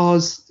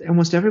 because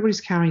almost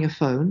everybody's carrying a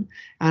phone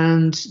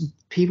and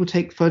people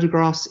take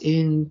photographs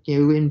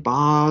in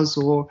bars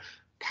or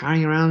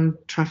carrying around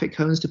traffic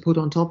cones to put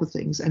on top of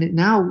things. And it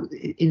now,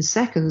 in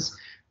seconds,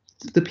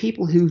 the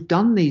people who've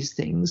done these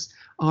things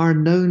are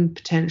known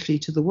potentially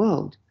to the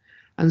world.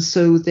 And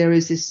so there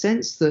is this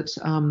sense that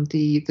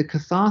the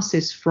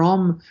catharsis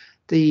from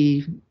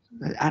the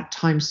at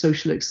times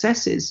social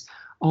excesses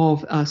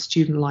of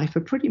student life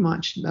are pretty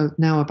much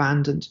now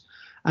abandoned.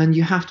 And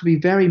you have to be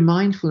very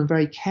mindful and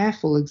very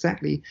careful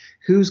exactly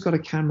who's got a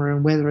camera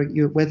and whether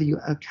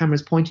a camera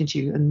is pointing to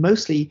you. And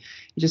mostly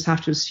you just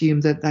have to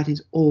assume that that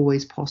is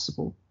always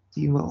possible.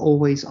 You are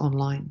always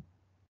online.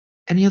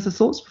 Any other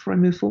thoughts before I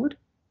move forward?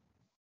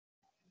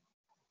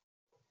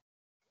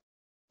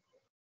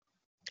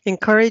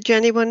 Encourage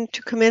anyone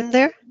to come in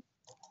there.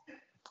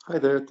 Hi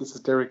there, this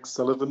is Derek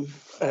Sullivan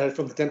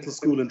from the dental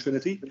school in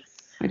Trinity.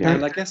 Hi, Derek.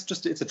 And I guess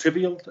it's a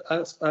trivial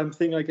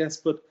thing, I guess,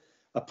 but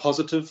a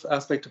positive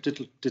aspect of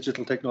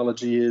digital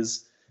technology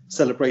is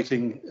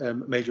celebrating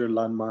major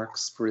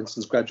landmarks, for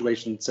instance,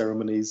 graduation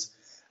ceremonies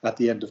at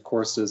the end of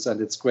courses. And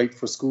it's great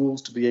for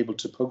schools to be able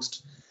to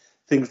post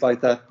things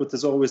like that. But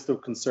there's always the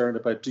concern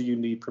about, do you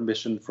need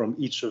permission from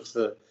each of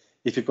the,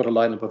 if you've got a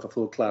lineup of a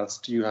full class,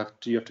 do you have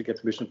to get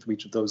permission from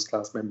each of those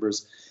class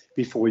members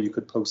before you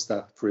could post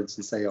that, for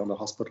instance, say on a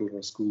hospital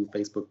or school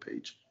Facebook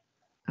page?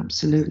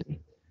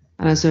 Absolutely.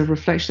 And as a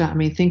reflection, I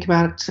mean, think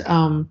about,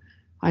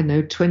 I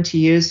know 20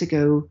 years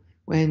ago,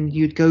 when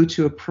you'd go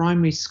to a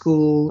primary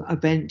school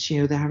event, you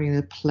know, they're having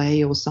a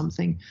play or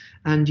something,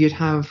 and you'd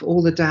have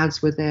all the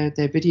dads with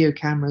their video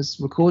cameras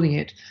recording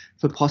it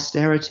for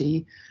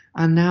posterity.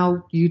 And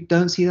now you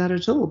don't see that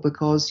at all,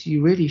 because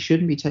you really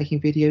shouldn't be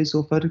taking videos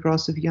or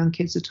photographs of young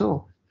kids at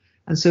all.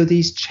 And so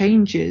these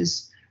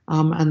changes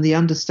and the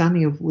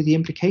understanding of the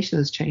implication of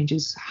those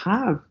changes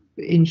have,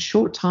 in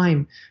short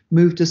time,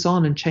 moved us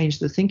on and changed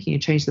the thinking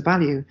and changed the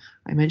value.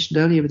 I mentioned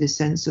earlier with this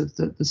sense of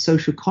the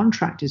social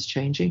contract is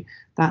changing.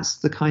 That's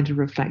the kind of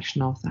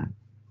reflection of that.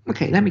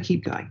 Okay, let me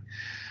keep going.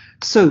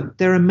 So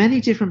there are many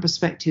different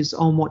perspectives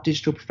on what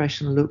digital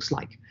professional looks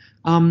like.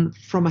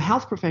 From a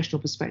health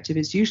professional perspective,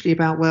 it's usually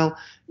about, well,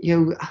 you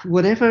know,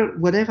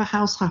 whatever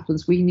house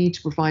happens, we need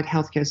to provide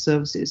healthcare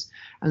services.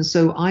 And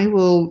so I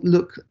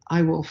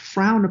will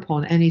frown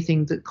upon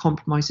anything that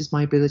compromises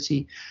my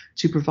ability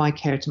to provide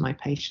care to my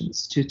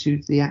patients, to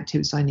the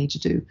activities I need to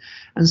do.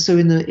 And so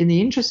in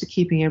the interest of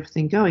keeping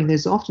everything going,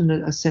 there's often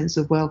a sense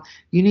of, well,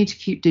 you need to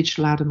keep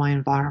digital out of my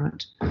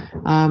environment.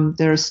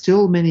 There are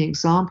still many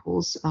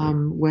examples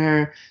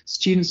where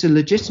students are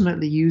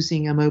legitimately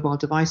using a mobile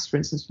device, for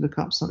instance, to look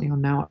up something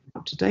on Now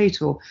Up to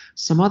Date or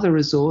some other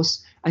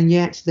resource, and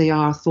yet they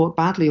are thought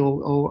badly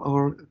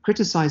or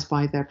criticized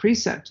by their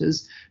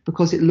preceptors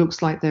because it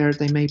looks like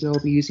they may well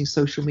be using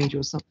social media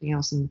or something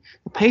else, and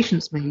the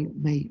patients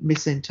may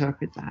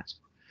misinterpret that.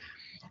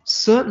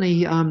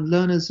 Certainly,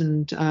 learners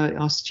and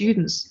our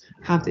students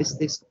have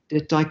this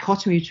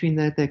dichotomy between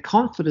their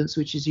confidence,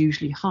 which is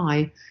usually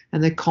high,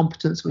 and their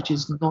competence, which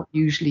is not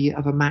usually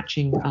of a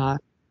matching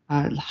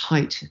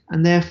height.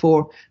 And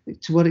therefore,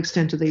 to what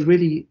extent are they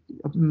really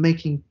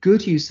making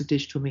good use of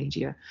digital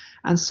media?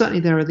 And certainly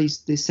there are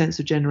this sense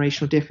of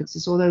generational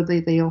differences, although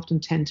they often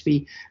tend to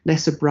be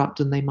less abrupt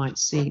than they might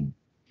seem.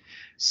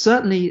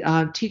 Certainly,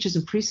 teachers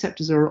and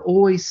preceptors are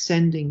always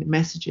sending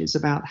messages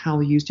about how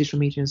we use digital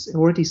media.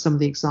 Already some of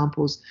the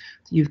examples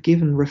that you've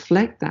given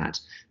reflect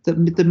that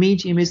the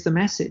medium is the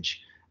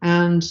message.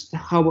 And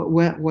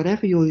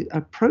whatever your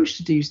approach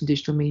to using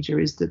digital media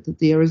is, that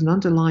there is an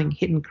underlying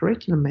hidden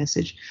curriculum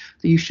message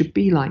that you should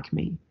be like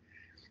me.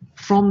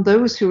 From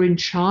those who are in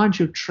charge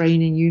of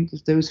training,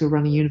 those who are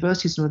running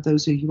universities and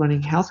those who are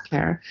running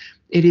healthcare,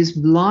 it is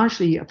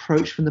largely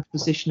approached from the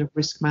position of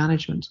risk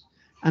management.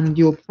 And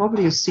you'll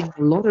probably have seen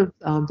a lot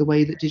of the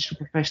way that digital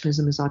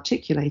professionalism is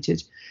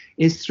articulated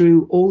is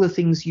through all the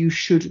things you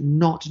should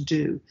not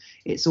do.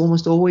 It's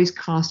almost always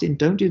cast in,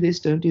 don't do this,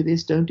 don't do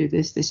this, don't do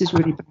this. This is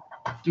really bad.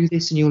 Do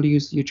this and you'll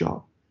lose your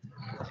job.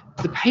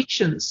 The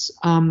patients,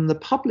 the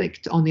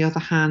public, on the other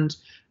hand,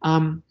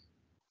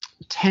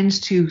 tends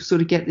to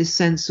sort of get this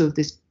sense of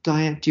this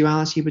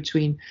duality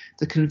between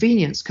the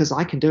convenience, because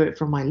I can do it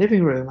from my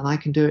living room and I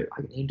can do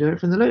it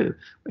from the loo,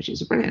 which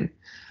is brilliant.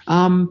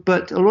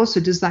 But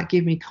also, does that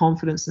give me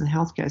confidence in the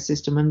healthcare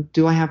system? And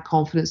do I have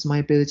confidence in my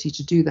ability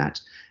to do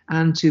that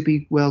and to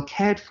be well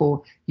cared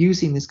for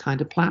using this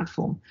kind of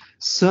platform?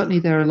 Certainly,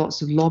 there are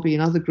lots of lobby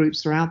and other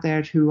groups that are out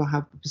there who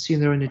have pursuing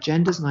their own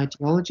agendas and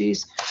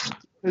ideologies,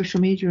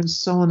 social media, and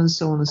so on and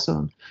so on and so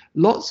on.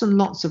 Lots and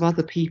lots of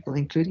other people,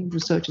 including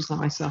researchers like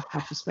myself,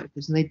 have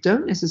perspectives, and they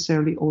don't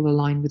necessarily all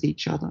align with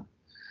each other.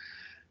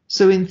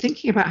 So in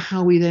thinking about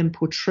how we then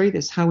portray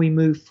this, how we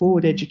move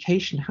forward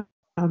education, how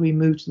do we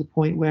move to the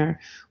point where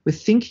we're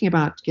thinking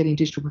about getting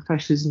digital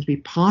professionalism to be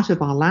part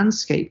of our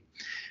landscape,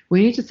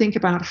 we need to think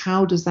about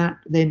how does that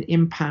then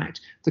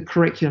impact the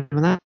curriculum.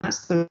 And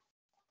that's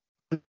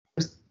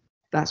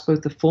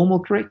both the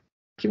formal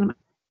curriculum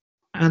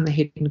and the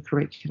hidden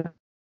curriculum.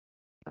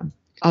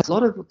 A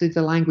lot of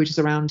the language is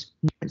around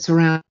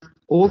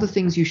all the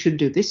things you shouldn't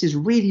do. This is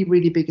really,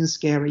 really big and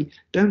scary.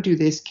 Don't do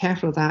this,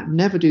 careful of that,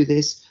 never do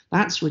this.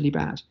 That's really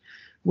bad.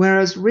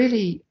 Whereas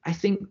really, I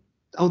think,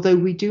 although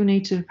we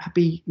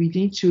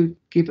need to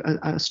give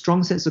a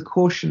strong sense of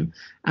caution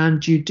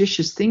and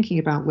judicious thinking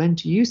about when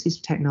to use these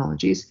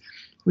technologies,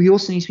 we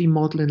also need to be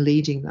modeling and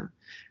leading them.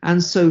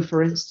 And so,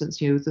 for instance,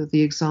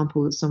 the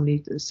example that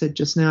somebody said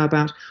just now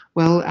about,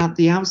 well, at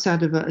the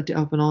outset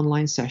of an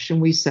online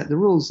session, we set the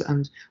rules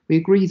and we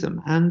agree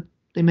them, and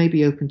they may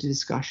be open to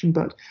discussion,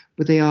 but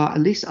they are at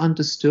least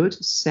understood,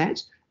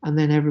 set, and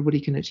then everybody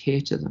can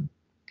adhere to them.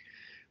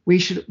 We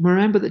should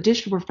remember that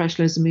digital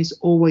professionalism is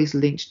always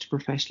linked to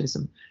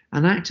professionalism.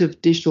 An act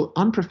of digital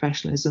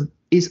unprofessionalism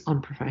is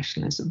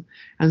unprofessionalism.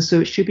 And so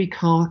it should be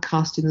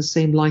cast in the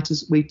same light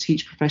as we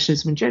teach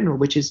professionalism in general,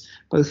 which is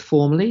both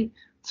formally,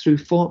 through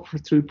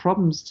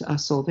problem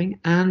solving,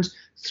 and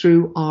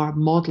through our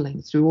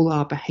modeling, through all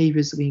our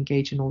behaviors that we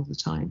engage in all the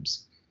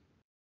times.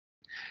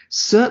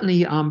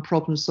 Certainly,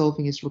 problem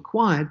solving is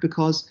required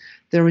because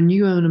there are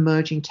new and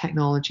emerging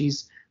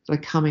technologies that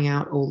are coming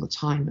out all the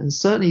time. And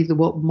certainly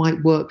what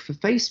might work for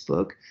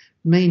Facebook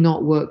may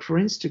not work for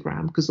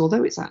Instagram, because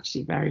although it's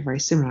actually very, very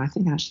similar, I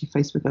think actually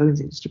Facebook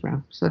owns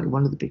Instagram, certainly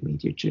one of the big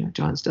media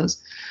giants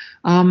does,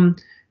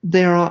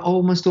 there are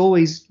almost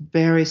always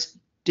various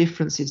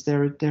differences.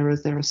 There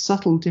are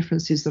subtle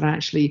differences that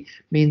actually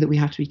mean that we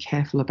have to be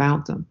careful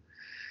about them.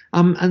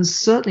 And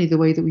certainly the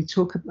way that we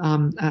talk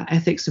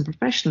ethics and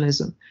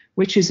professionalism,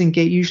 which is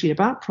usually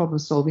about problem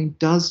solving,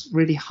 does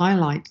really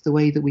highlight the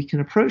way that we can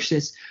approach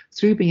this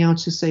through being able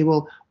to say,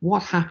 well,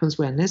 what happens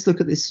when? Let's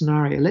look at this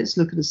scenario. Let's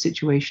look at the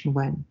situation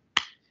when.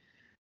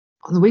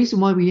 And the reason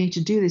why we need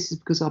to do this is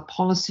because our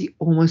policy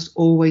almost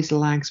always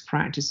lags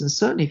practice. And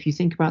certainly if you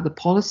think about the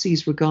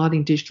policies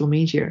regarding digital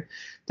media,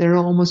 they're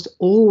almost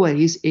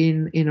always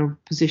in a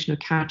position of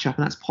catch up.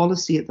 And that's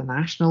policy at the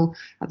national,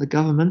 at the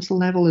governmental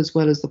level, as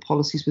well as the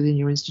policies within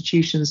your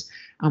institutions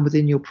and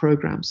within your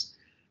programs.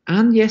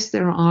 And yes,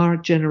 there are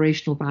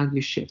generational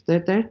value shifts.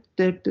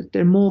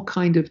 They're more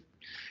kind of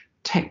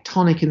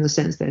tectonic in the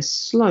sense they're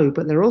slow,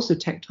 but they're also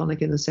tectonic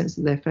in the sense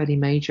that they're fairly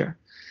major.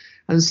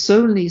 And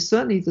certainly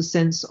the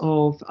sense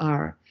of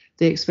the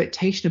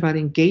expectation about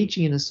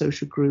engaging in a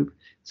social group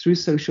through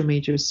social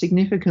media has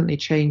significantly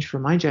changed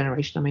from my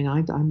generation. I mean,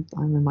 I'm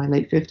in my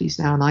late 50s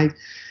now, and I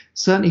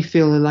certainly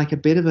feel like a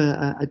bit of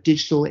a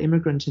digital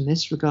immigrant in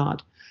this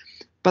regard.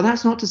 But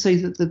that's not to say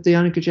that the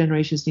younger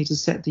generations need to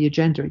set the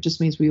agenda. It just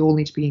means we all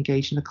need to be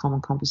engaged in a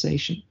common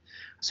conversation.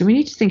 So we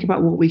need to think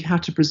about what we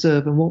have to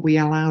preserve and what we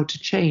allow to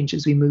change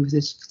as we move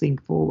this thing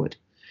forward.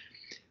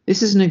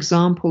 This is an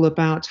example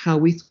about how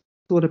we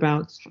thought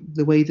about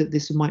the way that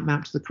this might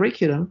map to the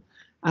curriculum.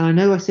 And I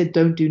know I said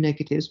don't do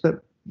negatives,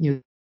 but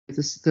the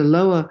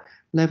lower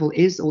level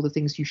is all the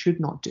things you should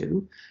not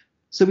do.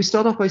 So we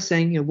start off by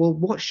saying, well,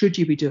 what should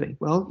you be doing?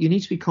 Well, you need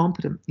to be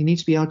competent. You need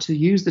to be able to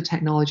use the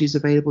technologies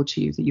available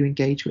to you that you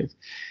engage with.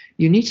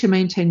 You need to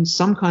maintain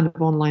some kind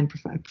of online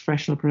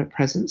professional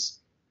presence,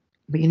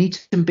 but you need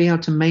to be able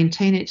to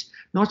maintain it,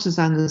 not just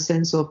in the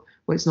sense of,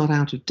 well, it's not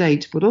out of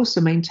date, but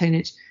also maintain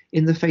it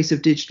in the face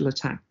of digital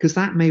attack, because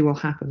that may well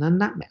happen.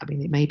 And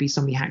it may be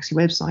somebody hacks your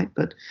website,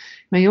 but it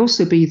may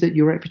also be that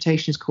your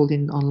reputation is called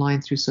in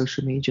online through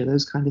social media,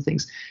 those kind of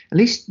things. At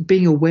least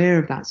being aware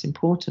of that's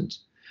important.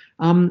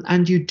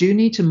 And you do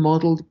need to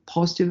model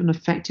positive and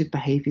effective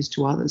behaviors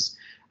to others.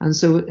 And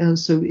so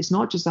it's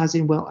not just as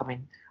in, well, I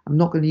mean, I'm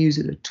not going to use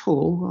it at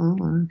all.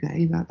 Well,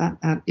 okay,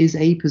 that is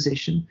a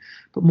position,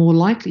 but more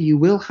likely you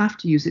will have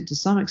to use it to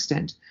some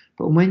extent.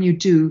 But when you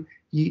do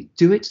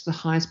it to the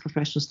highest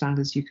professional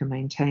standards you can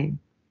maintain.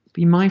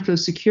 Be mindful of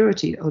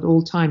security at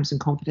all times and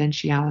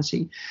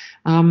confidentiality.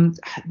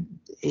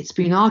 It's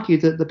been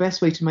argued that the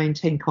best way to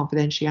maintain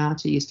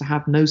confidentiality is to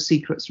have no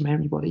secrets from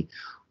everybody.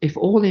 If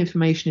all the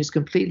information is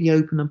completely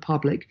open and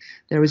public,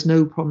 there is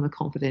no problem with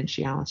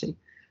confidentiality.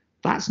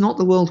 That's not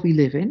the world we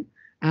live in.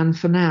 And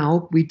for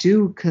now, we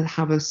do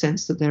have a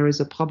sense that there is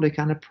a public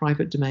and a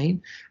private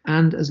domain.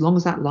 And as long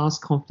as that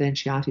lasts,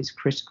 confidentiality is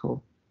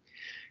critical.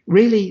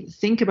 Really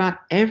think about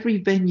every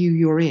venue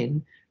you're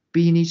in,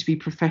 but you need to be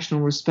professional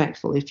and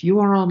respectful. If you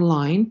are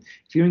online,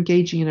 if you're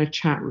engaging in a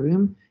chat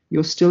room,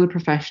 you're still a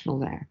professional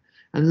there.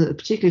 And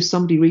particularly if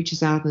somebody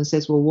reaches out and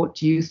says, well, what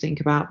do you think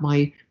about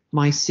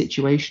my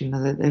situation?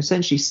 And they're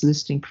essentially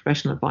soliciting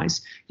professional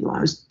advice. You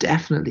are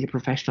definitely a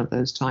professional at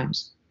those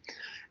times.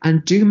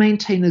 And do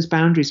maintain those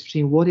boundaries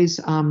between what is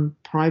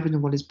private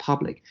and what is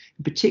public,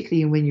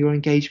 particularly when you're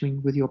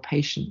engaging with your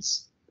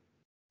patients.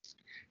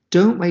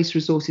 Don't waste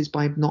resources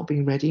by not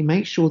being ready.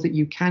 Make sure that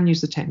you can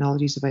use the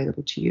technologies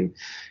available to you.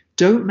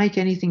 Don't make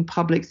anything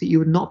public that you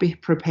would not be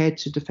prepared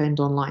to defend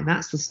online.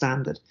 That's the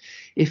standard.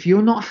 If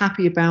you're not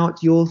happy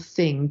about your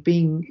thing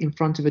being in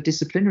front of a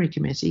disciplinary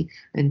committee,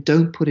 then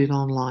don't put it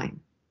online.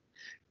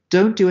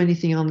 Don't do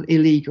anything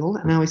illegal.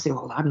 And now I say,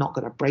 well, I'm not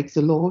going to break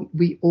the law.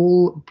 We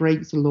all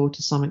break the law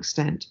to some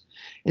extent,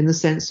 in the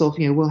sense of,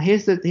 well,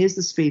 here's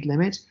the speed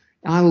limit.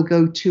 I will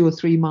go 2 or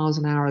 3 miles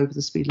an hour over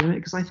the speed limit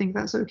because I think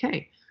that's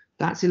okay.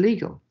 That's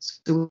illegal.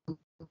 So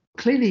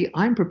clearly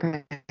I'm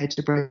prepared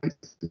to break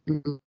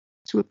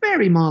to a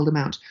very mild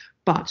amount,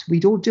 but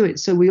we'd all do it.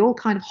 So we all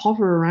kind of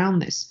hover around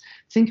this.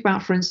 Think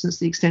about, for instance,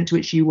 the extent to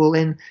which you will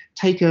then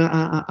take an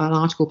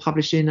article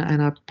published in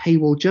a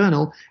paywall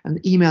journal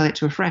and email it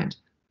to a friend.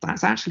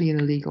 That's actually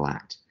an illegal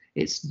act.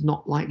 It's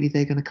not likely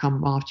they're going to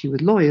come after you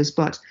with lawyers,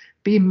 but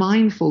be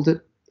mindful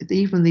that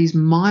even these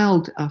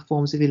mild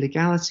forms of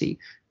illegality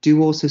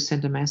do also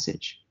send a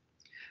message.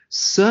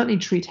 Certainly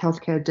treat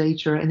healthcare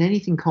data and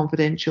anything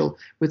confidential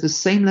with the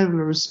same level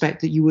of respect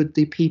that you would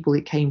the people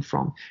it came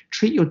from.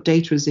 Treat your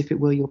data as if it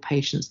were your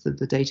patients that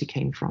the data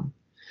came from.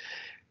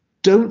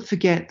 Don't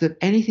forget that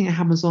anything that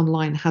happens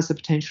online has the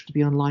potential to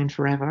be online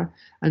forever,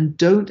 and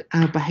don't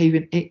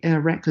behave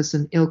in reckless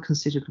and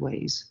ill-considered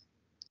ways.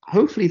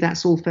 Hopefully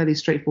that's all fairly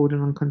straightforward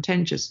and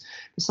uncontentious,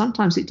 but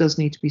sometimes it does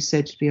need to be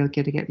said to be able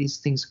to get these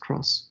things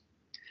across.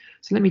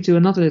 So let me do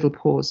another little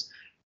pause.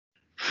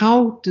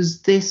 How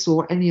does this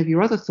or any of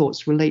your other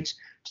thoughts relate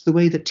to the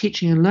way that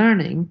teaching and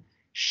learning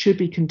should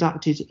be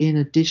conducted in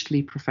a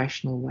digitally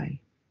professional way?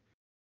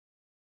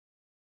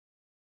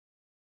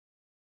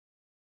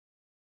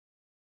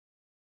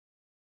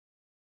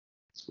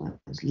 Well,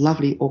 there's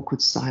lovely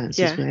awkward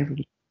silences where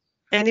everybody.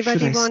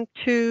 Anybody want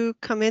to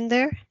come in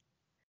there?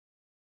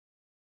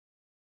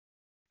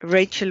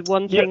 Rachel,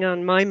 one thing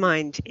on my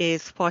mind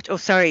is what, oh,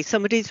 sorry,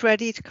 somebody's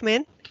ready to come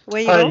in.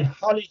 Where you go?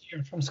 Holly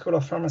here from School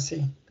of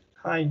Pharmacy.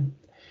 Hi.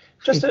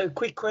 Just a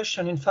quick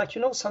question. In fact,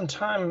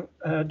 sometime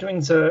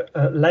during the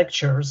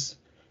lectures,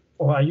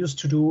 or I used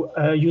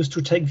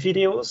to take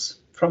videos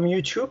from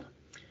YouTube,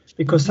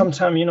 because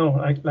sometimes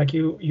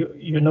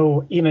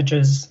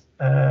images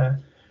have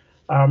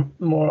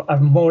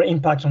more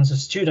impact on the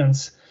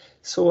students.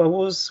 So I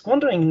was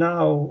wondering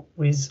now,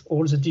 with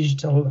all the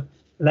digital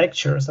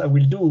lectures I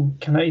will do,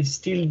 can I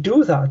still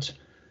do that?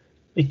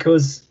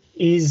 Because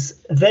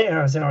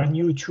they're on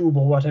YouTube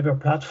or whatever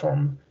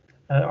platform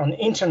on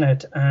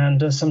internet,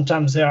 and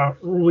sometimes they are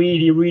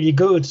really, really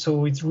good.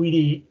 So it's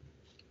really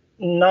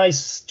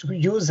nice to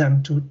use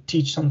them to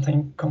teach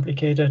something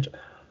complicated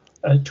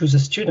to the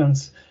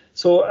students.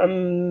 So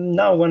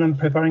now when I'm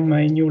preparing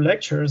my new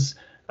lectures,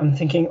 I'm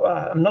thinking,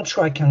 I'm not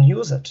sure I can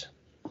use it,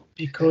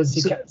 because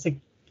they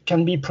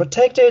can be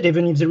protected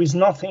even if there is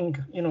nothing.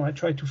 I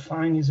try to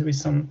find if there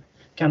is some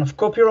kind of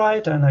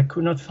copyright, and I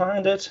could not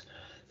find it.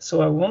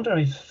 So I wonder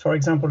if, for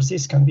example,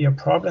 this can be a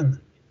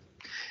problem.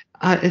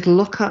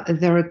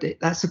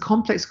 That's a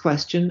complex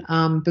question,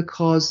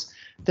 because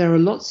there are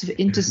lots of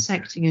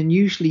intersecting and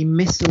usually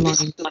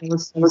misaligned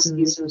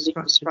policies and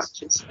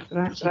structures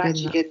that are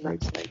actually getting that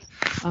place.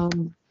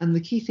 And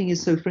the key thing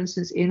is, so for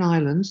instance, in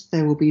Ireland,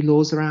 there will be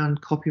laws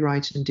around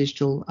copyright and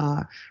digital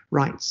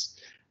rights,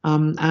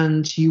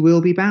 and you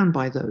will be bound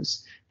by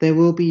those. There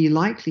will be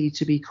likely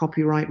to be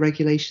copyright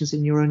regulations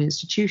in your own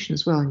institution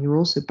as well, and you're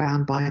also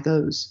bound by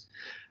those.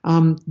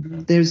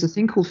 There's a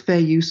thing called fair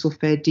use or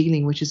fair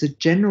dealing, which is a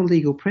general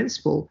legal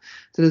principle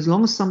that as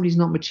long as somebody's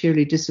not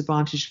materially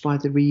disadvantaged by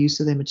the reuse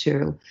of their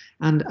material,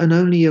 and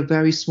only a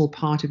very small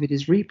part of it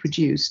is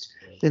reproduced,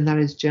 then that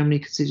is generally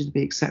considered to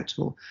be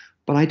acceptable.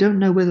 But I don't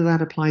know whether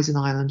that applies in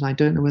Ireland. I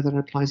don't know whether that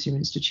applies to your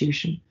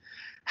institution.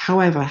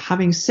 However,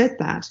 having said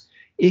that,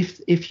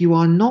 if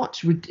you're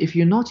not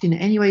in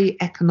any way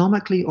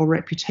economically or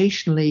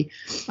reputationally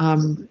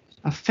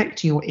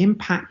affecting or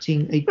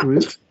impacting a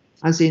group,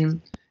 as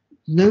in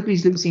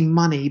nobody's losing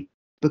money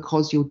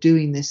because you're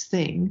doing this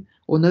thing,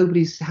 or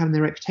nobody's having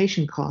their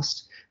reputation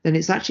cost, then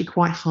it's actually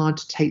quite hard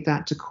to take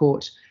that to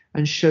court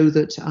and show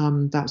that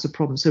that was a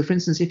problem. So for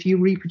instance, if you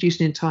reproduce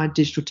an entire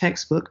digital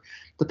textbook,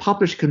 the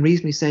publisher can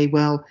reasonably say,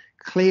 well,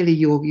 clearly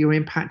you're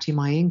impacting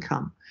my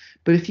income.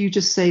 But if you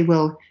just say,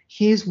 well,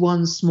 here's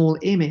one small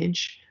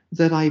image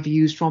that I've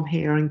used from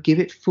here, and give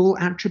it full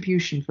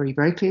attribution, very,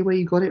 very clear where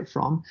you got it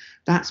from,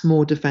 that's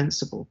more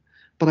defensible.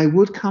 But I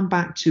would come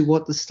back to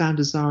what the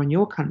standards are in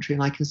your country.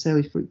 And I can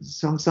say, for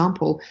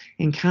example,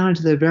 in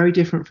Canada, they're very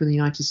different from the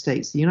United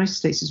States. The United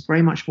States is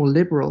very much more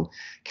liberal.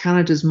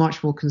 Canada is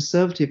much more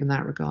conservative in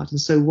that regard. And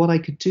so what I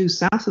could do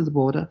south of the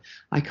border,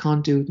 I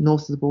can't do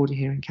north of the border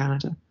here in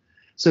Canada.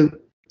 So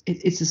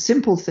it's a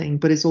simple thing,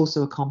 but it's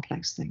also a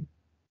complex thing.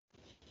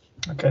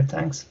 Okay,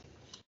 thanks.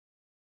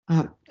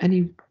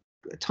 Any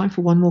time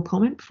for one more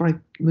comment before I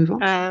move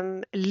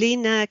on?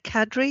 Lena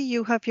Kadri,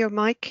 you have your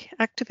mic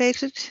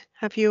activated.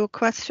 Have you a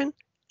question?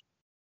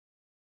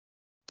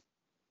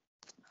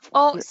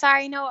 Oh,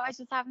 sorry, no, I was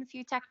just having a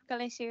few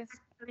technical issues.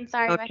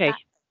 Sorry about that.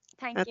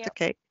 Thank you. That's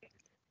okay.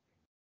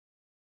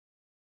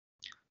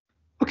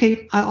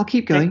 Okay, I'll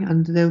keep going,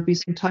 and there will be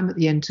some time at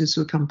the end to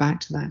sort of come back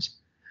to that.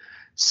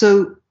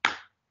 So,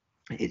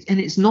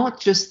 it's not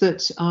just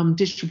that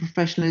digital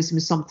professionalism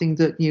is something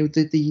that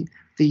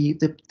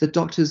the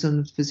doctors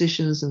and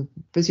physicians and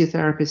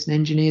physiotherapists and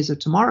engineers of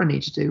tomorrow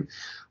need to do.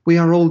 We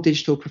are all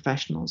digital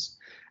professionals.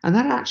 And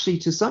that actually,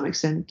 to some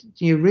extent,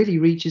 really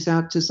reaches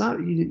out to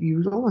some. You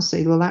would almost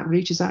say, well, that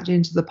reaches out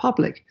into the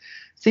public.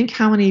 Think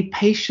how many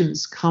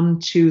patients come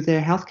to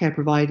their healthcare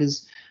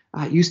providers.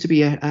 It used to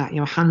be a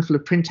handful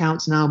of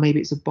printouts. Now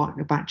maybe it's a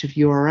batch of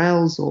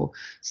URLs or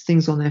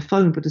things on their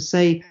phone. But to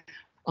say,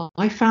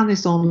 I found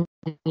this online.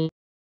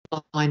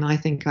 I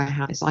think I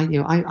have this.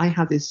 I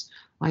have this.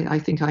 I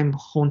think I'm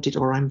haunted,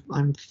 or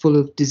I'm full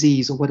of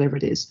disease, or whatever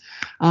it is.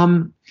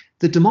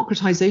 The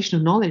democratization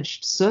of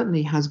knowledge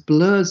certainly has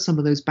blurred some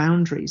of those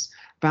boundaries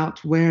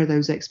about where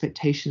those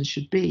expectations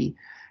should be.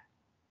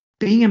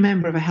 Being a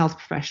member of a health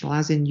professional,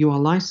 as in you are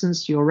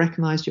licensed, you're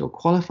recognized, you're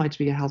qualified to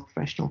be a health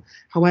professional,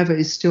 however,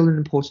 is still an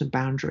important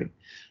boundary.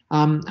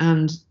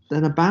 And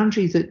then a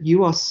boundary that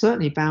you are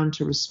certainly bound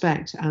to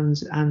respect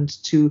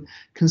and to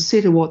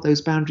consider what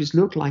those boundaries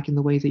look like in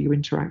the way that you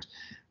interact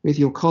with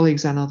your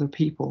colleagues and other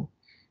people.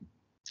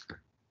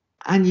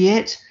 And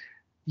yet,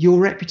 your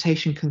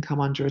reputation can come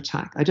under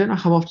attack. I don't know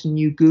how often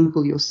you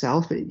Google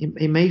yourself.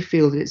 It may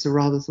feel that it's a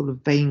rather sort of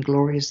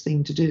vainglorious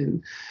thing to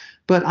do.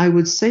 But I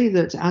would say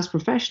that as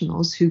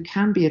professionals who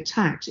can be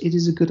attacked, it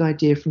is a good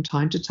idea from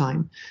time to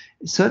time,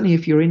 certainly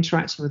if you're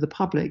interacting with the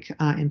public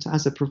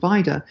as a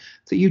provider,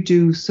 that you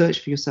do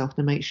search for yourself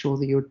to make sure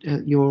that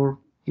your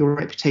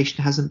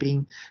reputation hasn't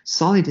been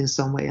sullied in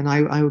some way. And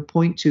I would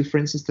point to, for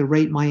instance, the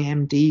Rate My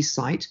MD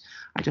site.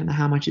 I don't know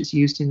how much it's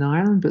used in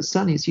Ireland, but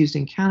certainly it's used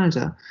in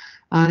Canada.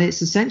 And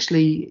it's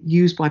essentially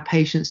used by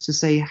patients to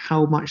say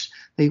how much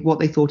what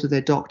they thought of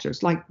their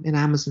doctors, like an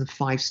Amazon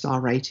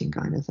 5-star rating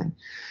kind of thing.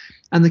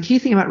 And the key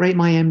thing about Rate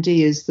My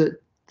MD is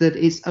that that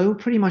it's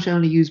pretty much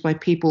only used by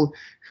people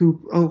who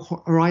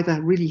are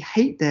either really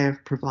hate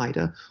their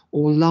provider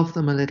or love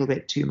them a little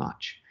bit too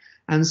much.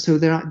 And so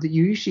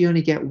you usually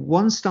only get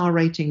 1-star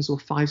ratings or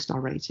 5-star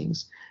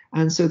ratings.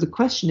 And so the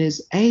question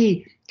is,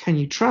 A, can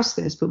you trust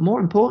this? But more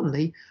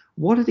importantly,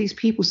 what are these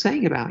people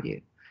saying about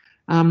you?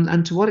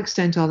 And to what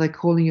extent are they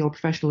calling your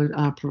professional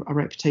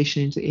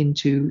reputation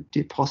into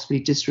possibly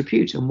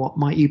disrepute? And what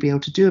might you be able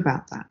to do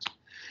about that?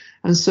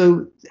 And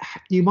so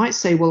you might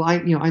say, well,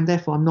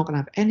 therefore I'm not going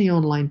to have any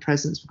online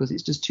presence because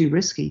it's just too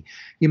risky.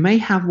 You may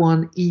have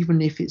one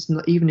even if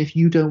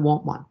you don't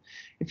want one.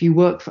 If you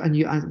work for,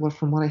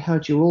 from what I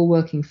heard, you're all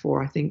working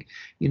for, I think,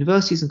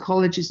 universities and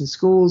colleges and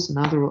schools and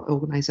other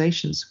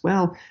organizations.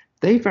 Well,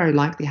 they very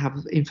likely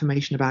have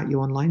information about you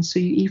online. So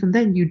even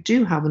then you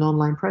do have an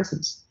online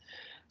presence.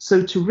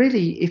 So to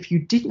really, if you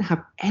didn't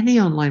have any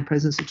online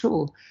presence at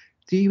all,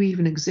 do you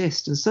even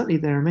exist? And certainly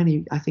there are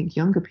many, I think,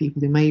 younger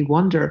people who may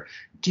wonder,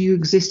 do you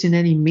exist in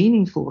any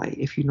meaningful way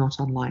if you're not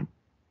online?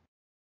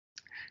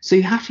 So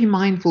you have to be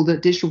mindful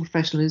that digital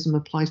professionalism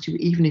applies to you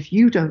even if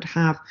you don't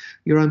have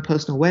your own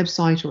personal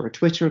website or a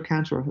Twitter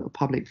account or a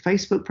public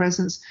Facebook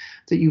presence,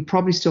 that you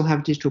probably still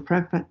have digital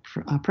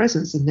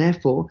presence, and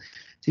therefore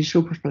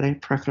digital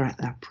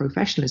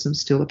professionalism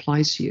still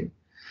applies to you.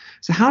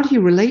 So how do you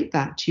relate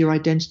that to your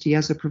identity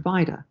as a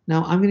provider?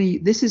 Now,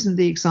 this isn't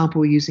the example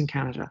we use in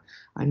Canada.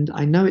 And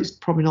I know it's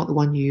probably not the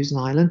one you use in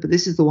Ireland, but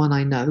this is the one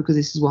I know because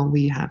this is one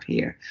we have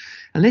here.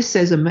 And this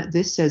says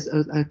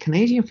a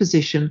Canadian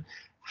physician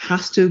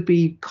has to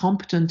be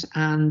competent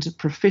and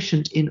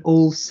proficient in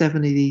all 7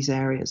 of these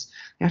areas.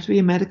 They have to be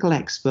a medical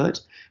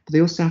expert, but they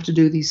also have to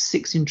do these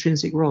 6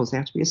 intrinsic roles. They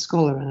have to be a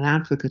scholar, an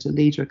advocate, a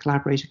leader, a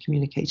collaborator,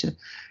 communicator,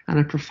 and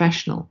a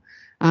professional.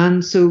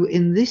 And so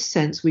in this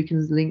sense, we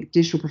can link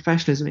digital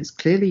professionalism. It's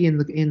clearly in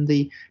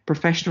the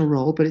professional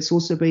role, but it's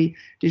also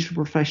digital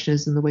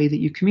professionalism in the way that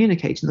you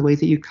communicate, in the way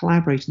that you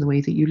collaborate, in the way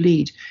that you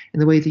lead, in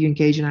the way that you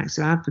engage in acts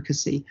of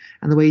advocacy,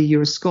 and the way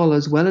you're a scholar,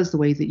 as well as the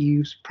way that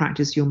you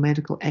practice your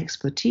medical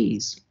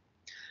expertise.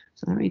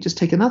 So let me just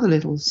take another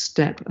little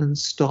step and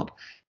stop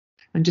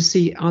and just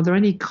see, are there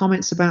any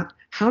comments about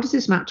how does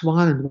this map to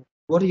Ireland?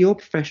 What are your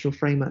professional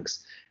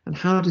frameworks? And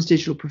how does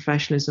digital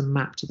professionalism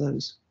map to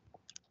those?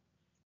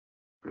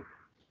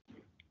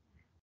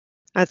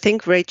 I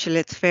think, Rachel,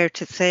 it's fair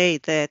to say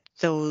that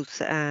those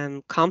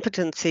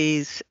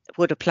competencies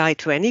would apply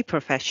to any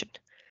profession.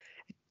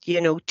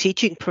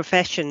 Teaching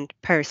profession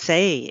per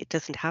se, it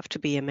doesn't have to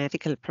be a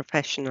medical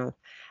professional,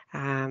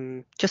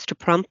 just to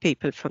prompt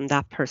people from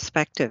that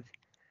perspective.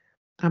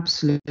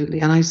 Absolutely.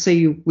 And I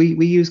say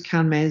we use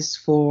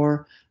CanMes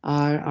for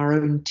our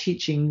own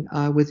teaching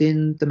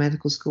within the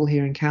medical school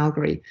here in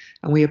Calgary,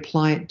 and we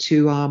apply it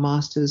to our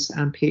master's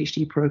and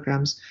PhD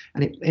programs,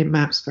 and it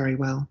maps very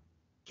well.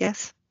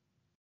 Yes.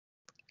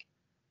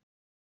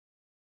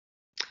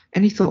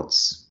 Any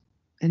thoughts?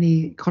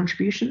 Any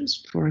contributions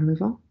before I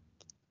move on?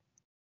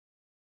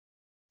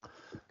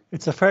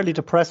 It's a fairly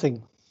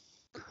depressing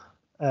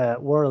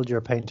world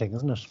you're painting,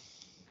 isn't it?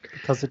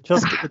 Because it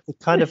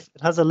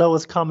has a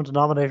lowest common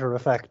denominator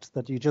effect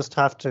that you just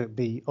have to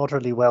be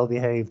utterly well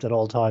behaved at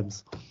all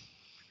times.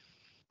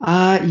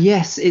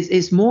 Yes,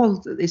 it's more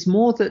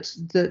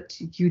that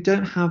you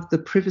don't have the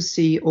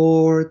privacy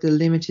or the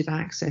limited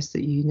access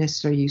that you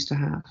necessarily used to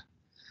have.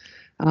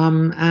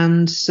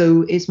 And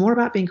so it's more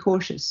about being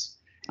cautious.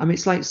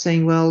 It's like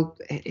saying, well,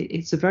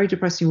 it's a very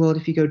depressing world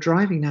if you go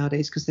driving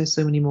nowadays because there's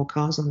so many more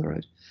cars on the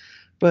road.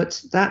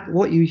 But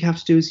what you have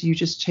to do is you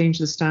just change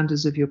the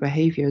standards of your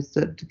behavior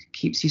that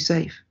keeps you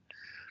safe.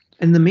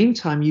 In the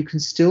meantime, you can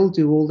still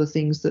do all the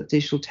things that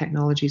digital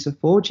technologies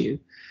afford you,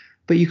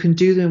 but you can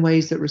do them in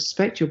ways that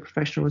respect your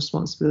professional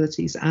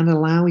responsibilities and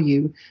allow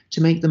you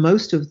to make the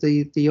most of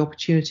the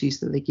opportunities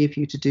that they give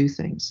you to do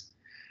things.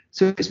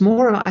 So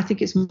I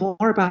think it's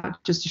more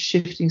about just a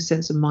shifting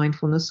sense of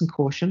mindfulness and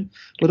caution,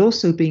 but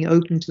also being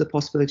open to the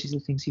possibilities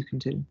of things you can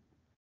do.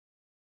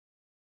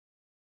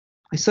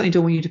 I certainly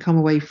don't want you to come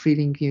away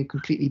feeling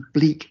completely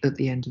bleak at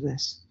the end of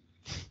this.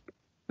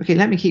 Okay,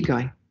 let me keep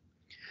going.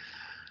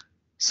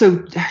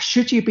 So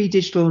should you be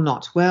digital or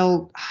not?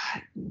 Well,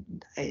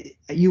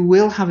 you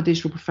will have a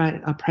digital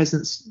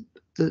presence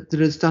that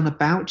is done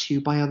about you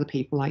by other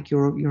people, like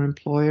your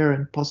employer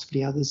and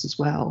possibly others as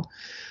well.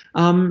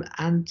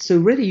 And so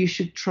really you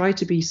should try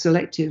to be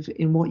selective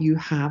in what you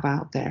have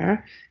out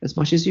there as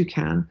much as you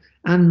can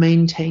and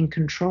maintain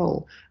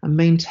control and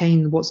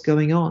maintain what's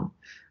going on.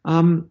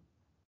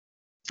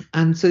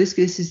 And so this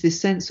is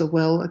this sense of,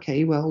 well,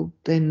 okay, well,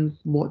 then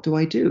what do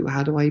I do?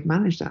 How do I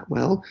manage that?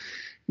 Well,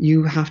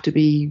 you have to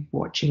be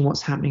watching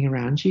what's happening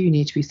around you. You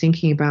need to be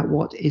thinking about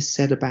what is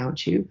said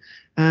about you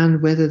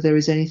and whether there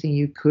is anything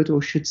you could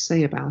or should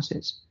say about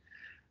it.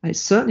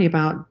 It's certainly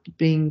about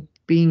being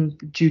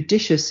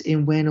judicious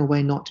in when or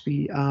when not to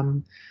be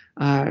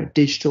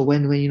digital,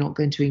 when you're not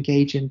going to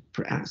engage in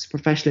acts of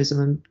professionalism.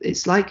 And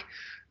it's like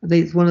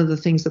one of the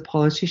things that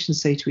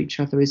politicians say to each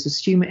other is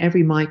assume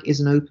every mic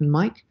is an open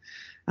mic.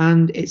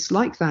 And it's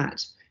like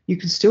that. You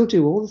can still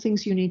do all the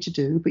things you need to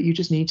do, but you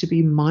just need to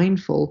be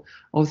mindful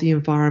of the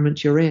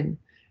environment you're in.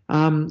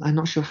 I'm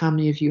not sure how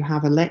many of you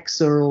have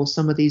Alexa or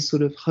some of these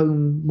sort of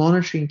home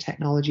monitoring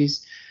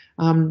technologies.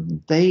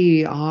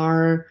 They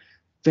are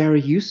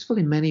very useful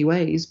in many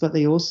ways, but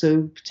they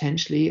also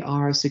potentially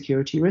are a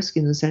security risk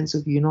in the sense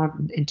of you're not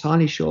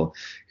entirely sure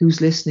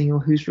who's listening or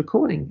who's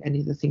recording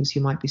any of the things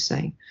you might be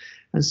saying.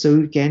 And so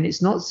again,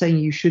 it's not saying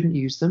you shouldn't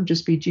use them,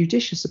 just be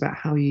judicious about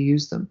how you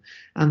use them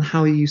and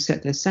how you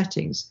set their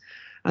settings.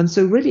 And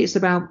so really it's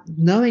about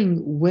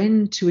knowing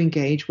when to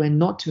engage, when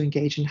not to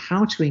engage, and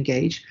how to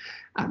engage,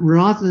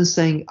 rather than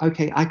saying,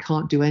 okay, I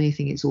can't do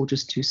anything, it's all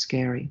just too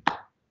scary.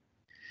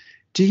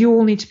 Do you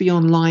all need to be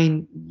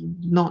online?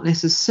 Not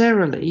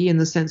necessarily, in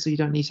the sense that you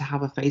don't need to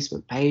have a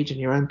Facebook page and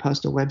your own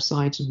personal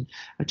website and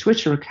a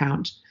Twitter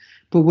account.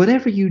 But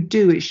whatever you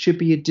do, it should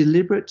be a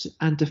deliberate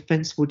and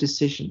defensible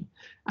decision.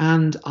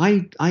 And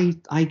I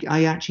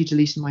actually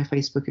deleted my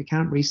Facebook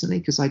account recently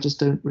because I just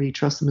don't really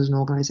trust them as an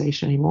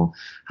organization anymore.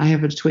 I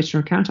have a Twitter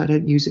account. I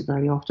don't use it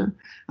very often.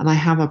 And I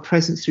have a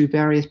presence through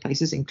various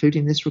places,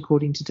 including this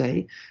recording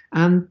today.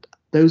 And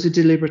those are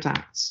deliberate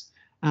acts.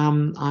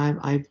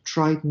 I've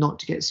tried not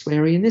to get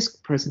sweary in this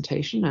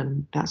presentation,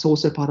 and that's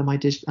also part of my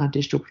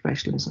digital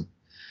professionalism.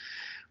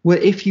 Well,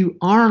 if you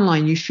are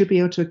online, you should be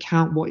able to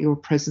account what your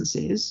presence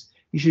is.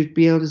 You should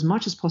be able to, as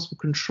much as possible,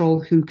 control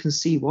who can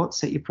see what,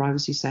 set your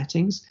privacy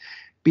settings.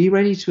 Be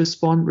ready to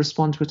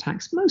respond to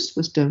attacks. Most of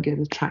us don't get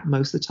attacked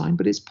most of the time,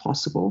 but it's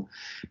possible.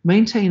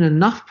 Maintain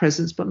enough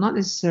presence, but not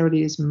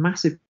necessarily as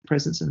massive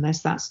presence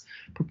unless that's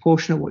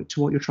proportional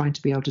to what you're trying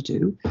to be able to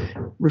do.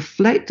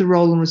 Reflect the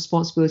role and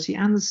responsibility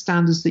and the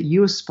standards that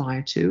you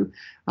aspire to.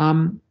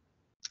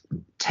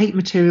 Take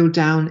material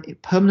down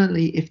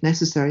permanently if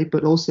necessary,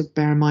 but also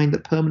bear in mind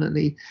that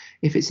permanently,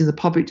 if it's in the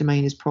public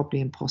domain, is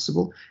probably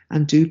impossible.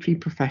 And do be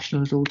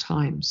professional at all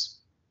times.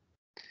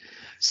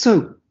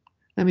 So,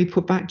 let me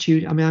put back to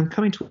you. I mean, I'm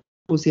coming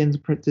towards the end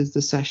of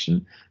the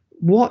session.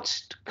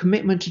 What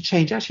commitment to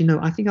change? Actually, no,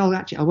 I think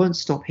I won't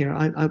stop here.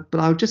 But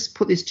I'll just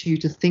put this to you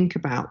to think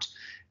about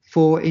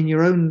for in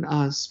your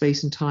own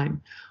space and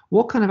time.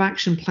 What kind of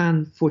action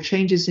plan for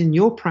changes in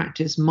your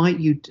practice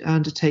might you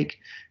undertake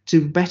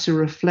to better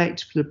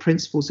reflect the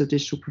principles of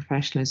digital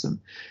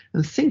professionalism?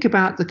 And think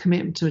about the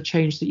commitment to a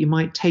change that you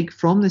might take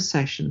from this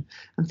session,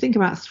 and think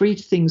about 3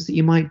 things that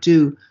you might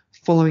do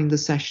following the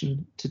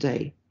session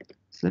today.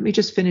 Let me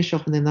just finish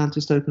off and then I'll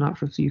just open up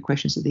for a few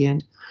questions at the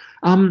end.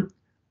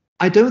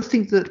 I don't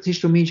think that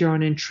digital media are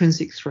an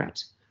intrinsic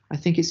threat. I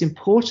think it's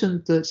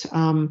important that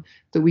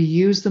that we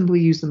use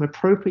them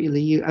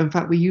appropriately. In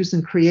fact, we use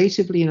them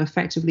creatively and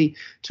effectively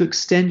to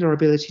extend our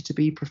ability to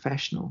be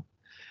professional.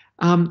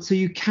 So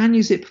you can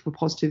use it for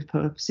positive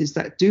purposes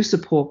that do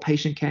support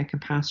patient care,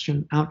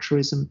 compassion,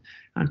 altruism,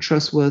 and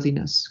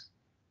trustworthiness.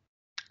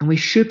 And we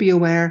should be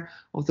aware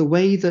of the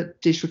way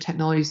that digital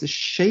technologies are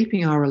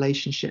shaping our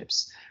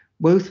relationships,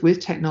 both with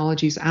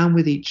technologies and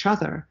with each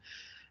other.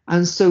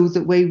 And so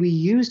the way we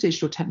use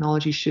digital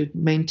technology should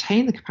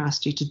maintain the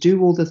capacity to do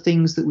all the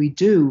things that we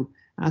do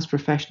as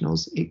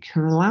professionals. It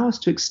can allow us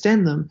to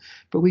extend them,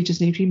 but we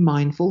just need to be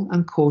mindful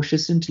and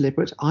cautious and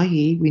deliberate,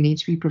 i.e. we need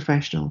to be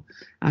professional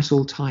at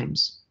all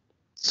times.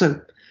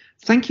 So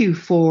thank you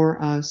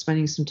for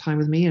spending some time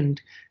with me and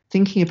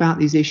thinking about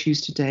these issues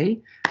today.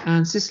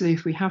 And Cicely,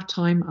 if we have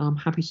time, I'm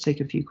happy to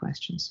take a few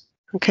questions.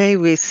 Okay,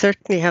 we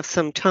certainly have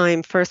some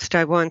time. First,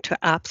 I want to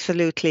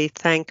absolutely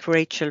thank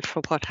Rachel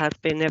for what has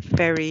been a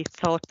very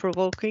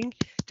thought-provoking,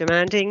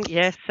 demanding.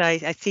 Yes, I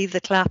see the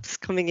claps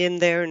coming in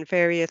there in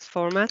various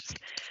formats.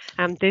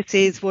 This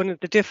is one of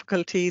the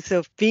difficulties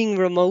of being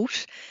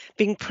remote,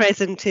 being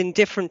present in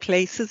different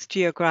places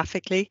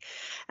geographically.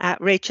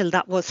 Rachel,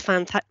 that was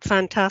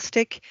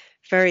fantastic,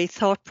 very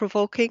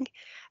thought-provoking,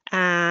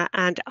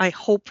 and I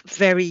hope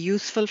very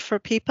useful for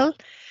people.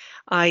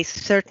 I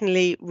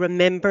certainly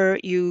remember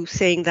you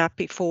saying that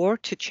before,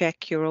 to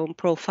check your own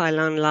profile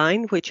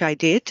online, which I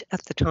did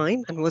at the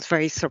time and was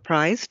very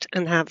surprised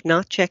and have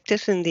not checked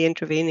it in the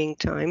intervening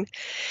time.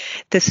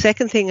 The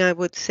second thing I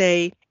would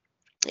say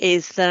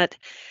is that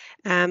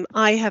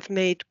I have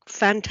made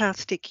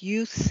fantastic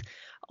use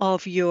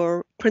of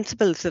your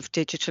principles of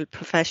digital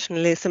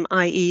professionalism,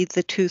 i.e.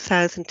 the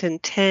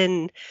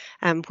 2010,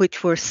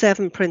 which were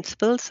 7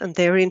 principles, and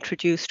they're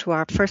introduced to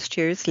our first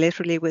years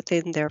literally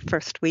within their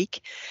first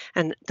week.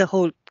 And the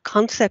whole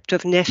concept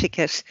of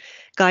netiquette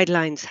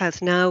guidelines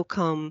has now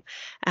come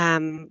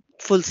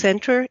full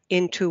centre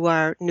into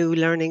our new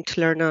Learning to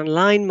Learn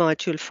Online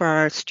module for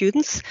our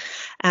students,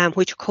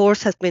 which of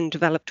course has been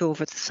developed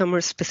over the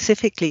summer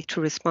specifically to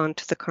respond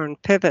to the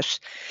current pivot.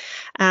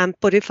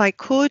 But if I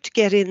could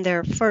get in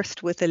there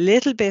first with a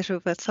little bit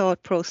of a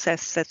thought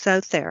process that's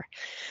out there,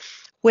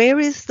 where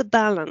is the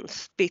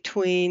balance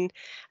between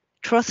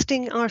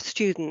trusting our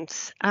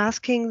students,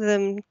 asking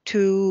them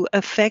to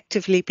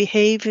effectively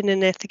behave in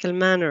an ethical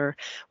manner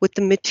with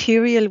the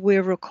material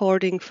we're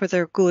recording for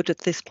their good at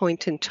this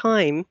point in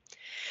time,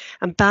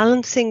 and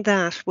balancing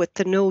that with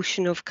the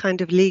notion of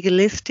kind of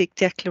legalistic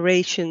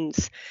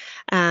declarations,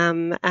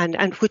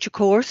 and which of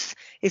course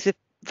is a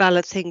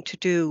valid thing to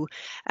do,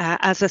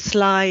 as a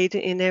slide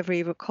in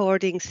every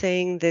recording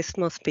saying this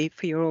must be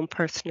for your own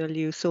personal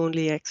use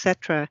only,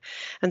 etc.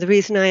 And the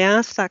reason I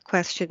ask that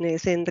question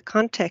is in the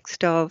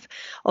context of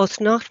us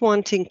not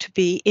wanting to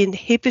be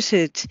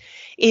inhibited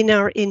in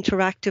our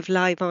interactive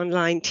live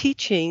online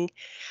teaching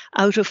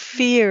out of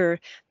fear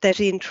that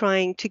in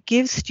trying to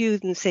give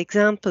students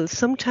examples,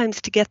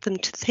 sometimes to get them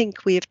to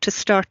think we have to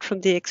start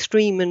from the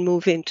extreme and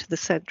move into the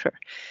centre.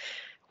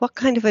 What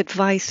kind of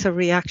advice or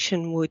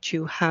reaction would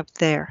you have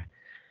there?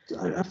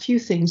 A few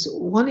things.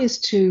 One is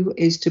to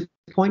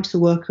point to the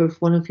work of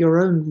one of your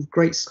own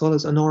great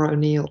scholars, Honora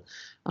O'Neill,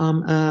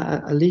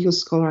 a legal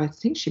scholar. I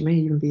think she may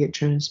even be at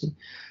Trinity.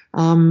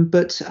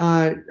 But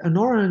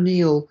Honora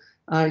O'Neill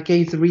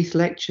gave the Wreath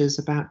Lectures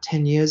about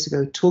 10 years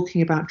ago,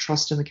 talking about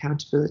trust and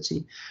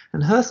accountability.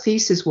 And her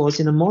thesis was,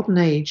 in a modern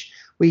age,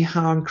 we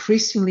are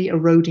increasingly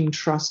eroding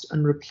trust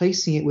and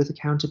replacing it with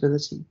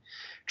accountability.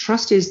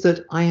 Trust is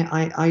that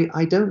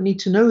I don't need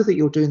to know that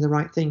you're doing the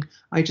right thing.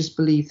 I just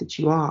believe that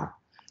you are.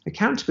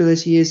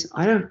 Accountability is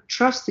I don't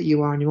trust that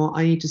you are anymore.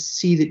 I need to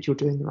see that you're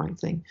doing the right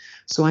thing.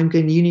 So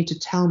you need to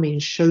tell me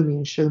and show me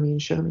and show me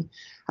and show me.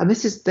 And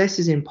this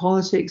is in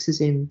politics, is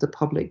in the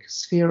public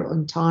sphere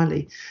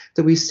entirely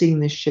that we've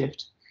seen this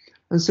shift.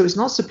 And so it's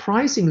not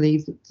surprising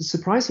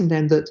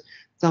then that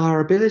our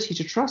ability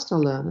to trust our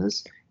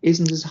learners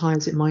isn't as high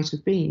as it might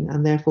have been.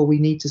 And therefore we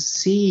need to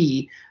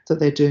see that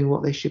they're doing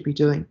what they should be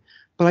doing.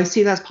 But I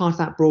see that's part of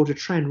that broader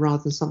trend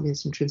rather than something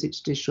that's intrinsic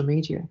to digital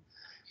media.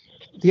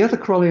 The other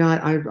corollary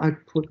I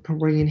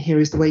bring in here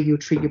is the way you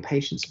treat your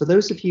patients. For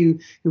those of you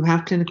who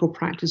have clinical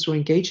practice or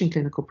engage in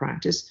clinical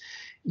practice,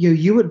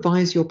 you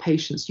advise your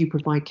patients, you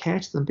provide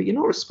care to them, but you're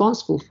not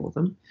responsible for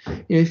them.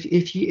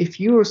 If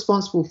you're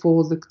responsible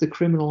for the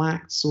criminal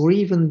acts or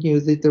even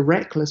the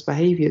reckless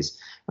behaviors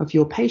of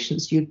your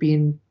patients, you'd be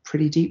in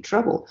pretty deep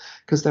trouble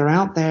because they're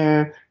out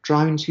there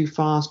driving too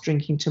fast,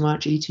 drinking too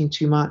much, eating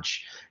too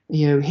much,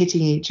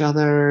 hitting each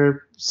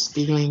other,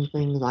 stealing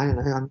things. I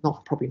don't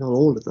know. Probably not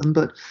all of them,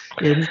 but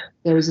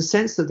there is a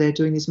sense that they're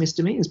doing these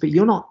misdemeanors. But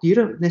you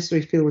don't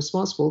necessarily feel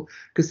responsible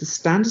because the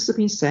standards have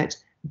been set.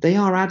 They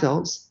are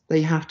adults.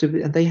 They have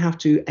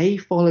to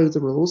follow the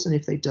rules, and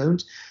if they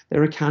don't,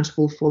 they're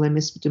accountable for their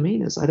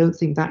misdemeanors. I don't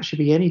think that should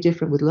be any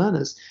different with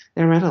learners.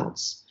 They're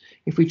adults.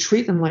 If we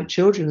treat them like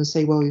children and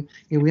say, well,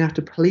 we have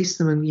to police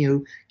them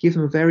and give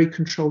them a very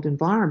controlled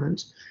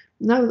environment,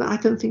 no, I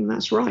don't think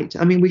that's right.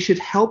 I mean, we should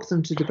help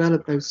them to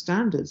develop those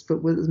standards,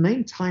 but the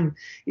main time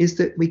is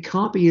that we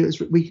can't be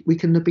we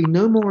can be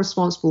no more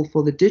responsible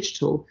for the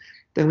digital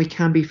than we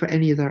can be for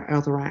any of their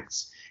other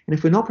acts. And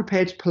if we're not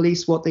prepared to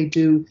police what they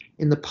do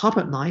in the pub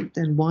at night,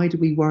 then why do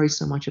we worry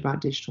so much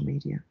about digital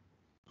media?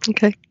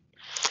 Okay.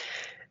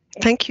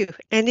 Thank you.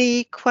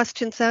 Any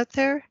questions out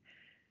there?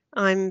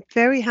 I'm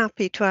very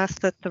happy to ask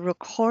that the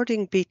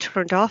recording be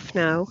turned off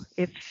now.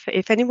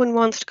 If anyone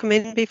wants to come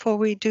in before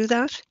we do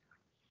that.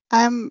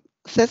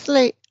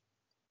 Cicely,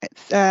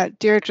 it's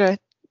Deirdre.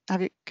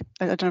 I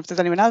don't know if there's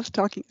anyone else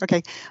talking.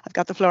 Okay, I've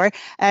got the floor.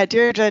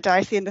 Deirdre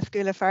Darcy in the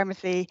School of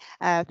Pharmacy.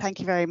 Thank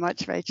you very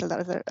much, Rachel.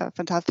 That was a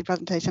fantastic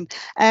presentation.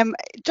 I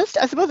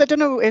suppose, I don't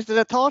know, is it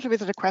a thought or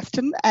is it a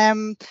question?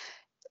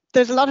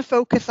 There's a lot of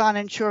focus on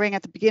ensuring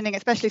at the beginning,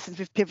 especially since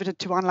we've pivoted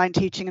to online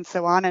teaching and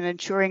so on, and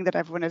ensuring that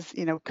everyone is,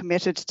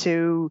 committed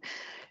to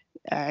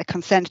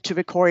consent to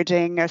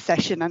recording a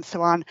session and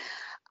so on.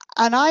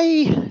 And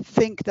I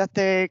think that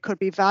there could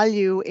be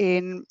value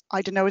in,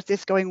 I don't know, is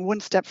this going one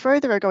step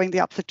further or going the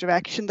opposite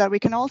direction, that we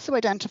can also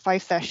identify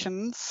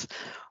sessions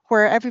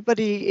where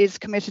everybody is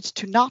committed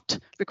to not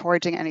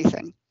recording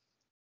anything,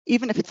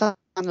 even if it's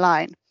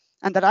online,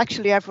 and that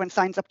actually everyone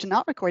signs up to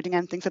not recording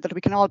anything so that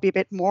we can all be a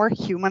bit more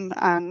human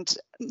and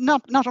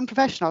not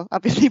unprofessional,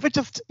 obviously, but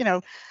just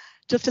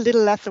a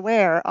little less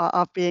aware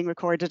of being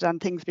recorded and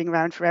things being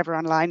around forever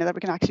online, and that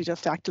we can actually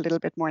just act a little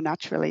bit more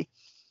naturally.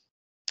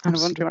 And I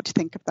wonder what you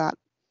think of that.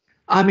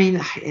 I mean,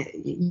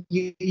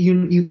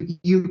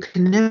 you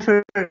can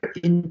never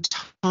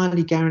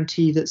entirely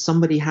guarantee that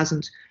somebody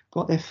hasn't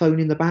got their phone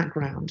in the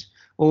background,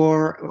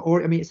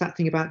 or I mean, it's that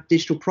thing about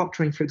digital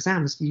proctoring for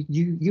exams.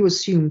 You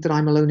assume that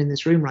I'm alone in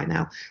this room right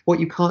now. What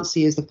you can't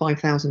see is the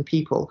 5,000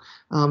 people,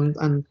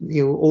 and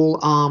all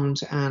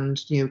armed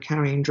and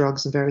carrying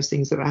drugs and various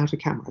things that are out of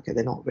camera. Okay,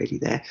 they're not really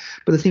there,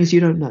 but the things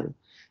you don't know.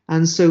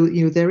 And so,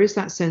 there is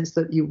that sense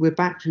that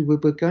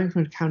we're going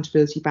from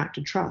accountability back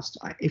to trust.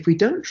 If we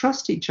don't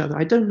trust each other,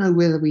 I don't know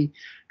whether we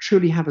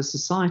truly have a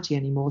society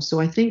anymore.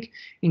 So I think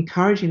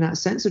encouraging that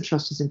sense of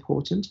trust is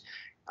important.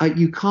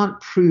 You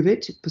can't prove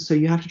it, so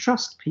you have to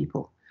trust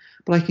people.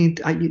 But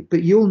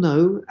but you'll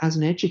know as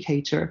an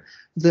educator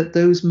that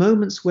those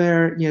moments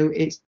where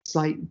it's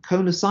like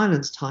cone of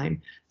silence time,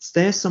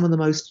 they're some of the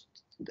most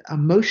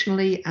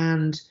emotionally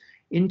and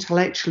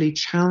intellectually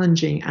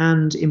challenging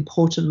and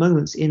important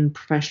moments in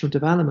professional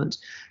development.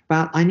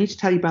 I need to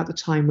tell you about the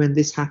time when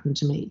this happened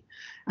to me,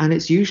 and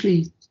it's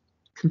usually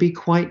can be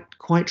quite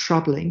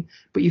troubling,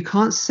 but you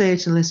can't say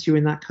it unless you're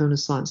in that cone of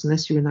silence,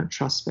 unless you're in that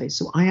trust space.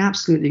 So I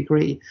absolutely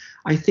agree.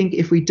 I think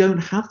if we don't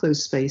have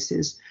those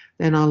spaces,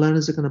 then our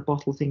learners are going to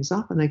bottle things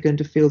up, and they're going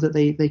to feel that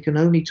they can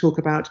only talk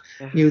about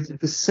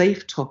the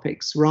safe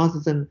topics rather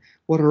than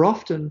what are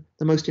often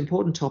the most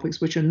important topics,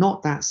 which are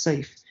not that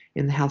safe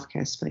in the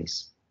healthcare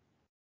space.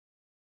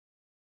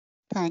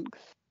 Thanks.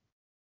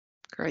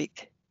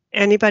 Great.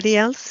 Anybody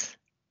else?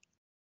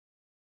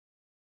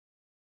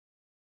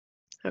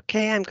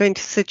 Okay, I'm going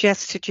to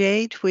suggest to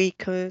Jade we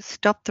can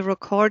stop the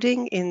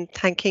recording in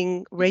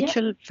thanking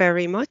Rachel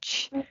very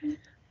much.